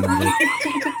significant other.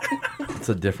 It's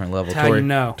a different level. That's how you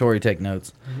know. Tori, take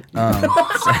notes.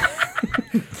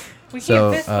 We can't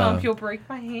So, fist bump. You'll break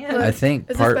my hand. I think Is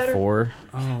this part better? 4.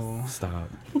 Oh, Stop.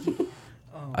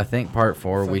 I think part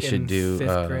 4 we should Fucking do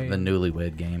fifth grade. the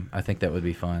newlywed game. I think that would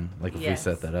be fun. Like if we Yes.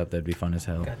 set that up, that'd be fun as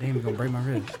hell. goddamn, you're gonna break my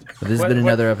wrist. But this has What- been what-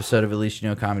 another episode of At Least You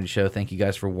Know Comedy Show. Thank you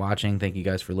guys for watching. Thank you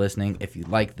guys for listening. If you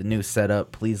like the new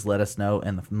setup, please let us know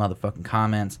in the motherfucking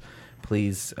comments.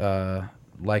 Please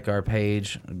like our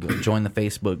page. Join the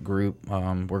Facebook group.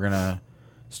 We're going to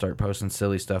start posting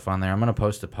silly stuff on there. I'm going to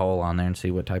post a poll on there and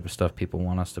see what type of stuff people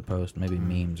want us to post. Maybe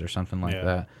memes or something like Yeah.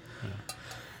 that.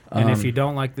 And if you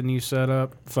don't like the new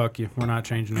setup, fuck you. We're not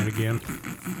changing it again.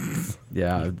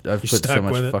 Yeah, I've put stuck so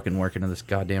much with it. fucking work into this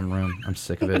goddamn room. I'm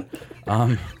sick of it.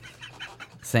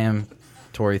 Sam,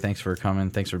 Tori, thanks for coming.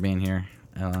 Thanks for being here.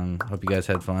 Hope you guys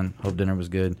had fun. Hope dinner was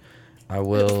good. I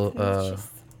will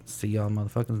see y'all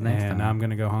motherfuckers next And time. I'm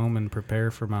gonna go home and prepare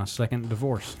for my second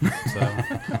divorce. So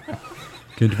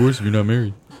Can't divorce if you're not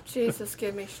married. Jesus,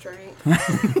 give me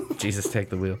strength. Jesus, take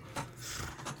the wheel.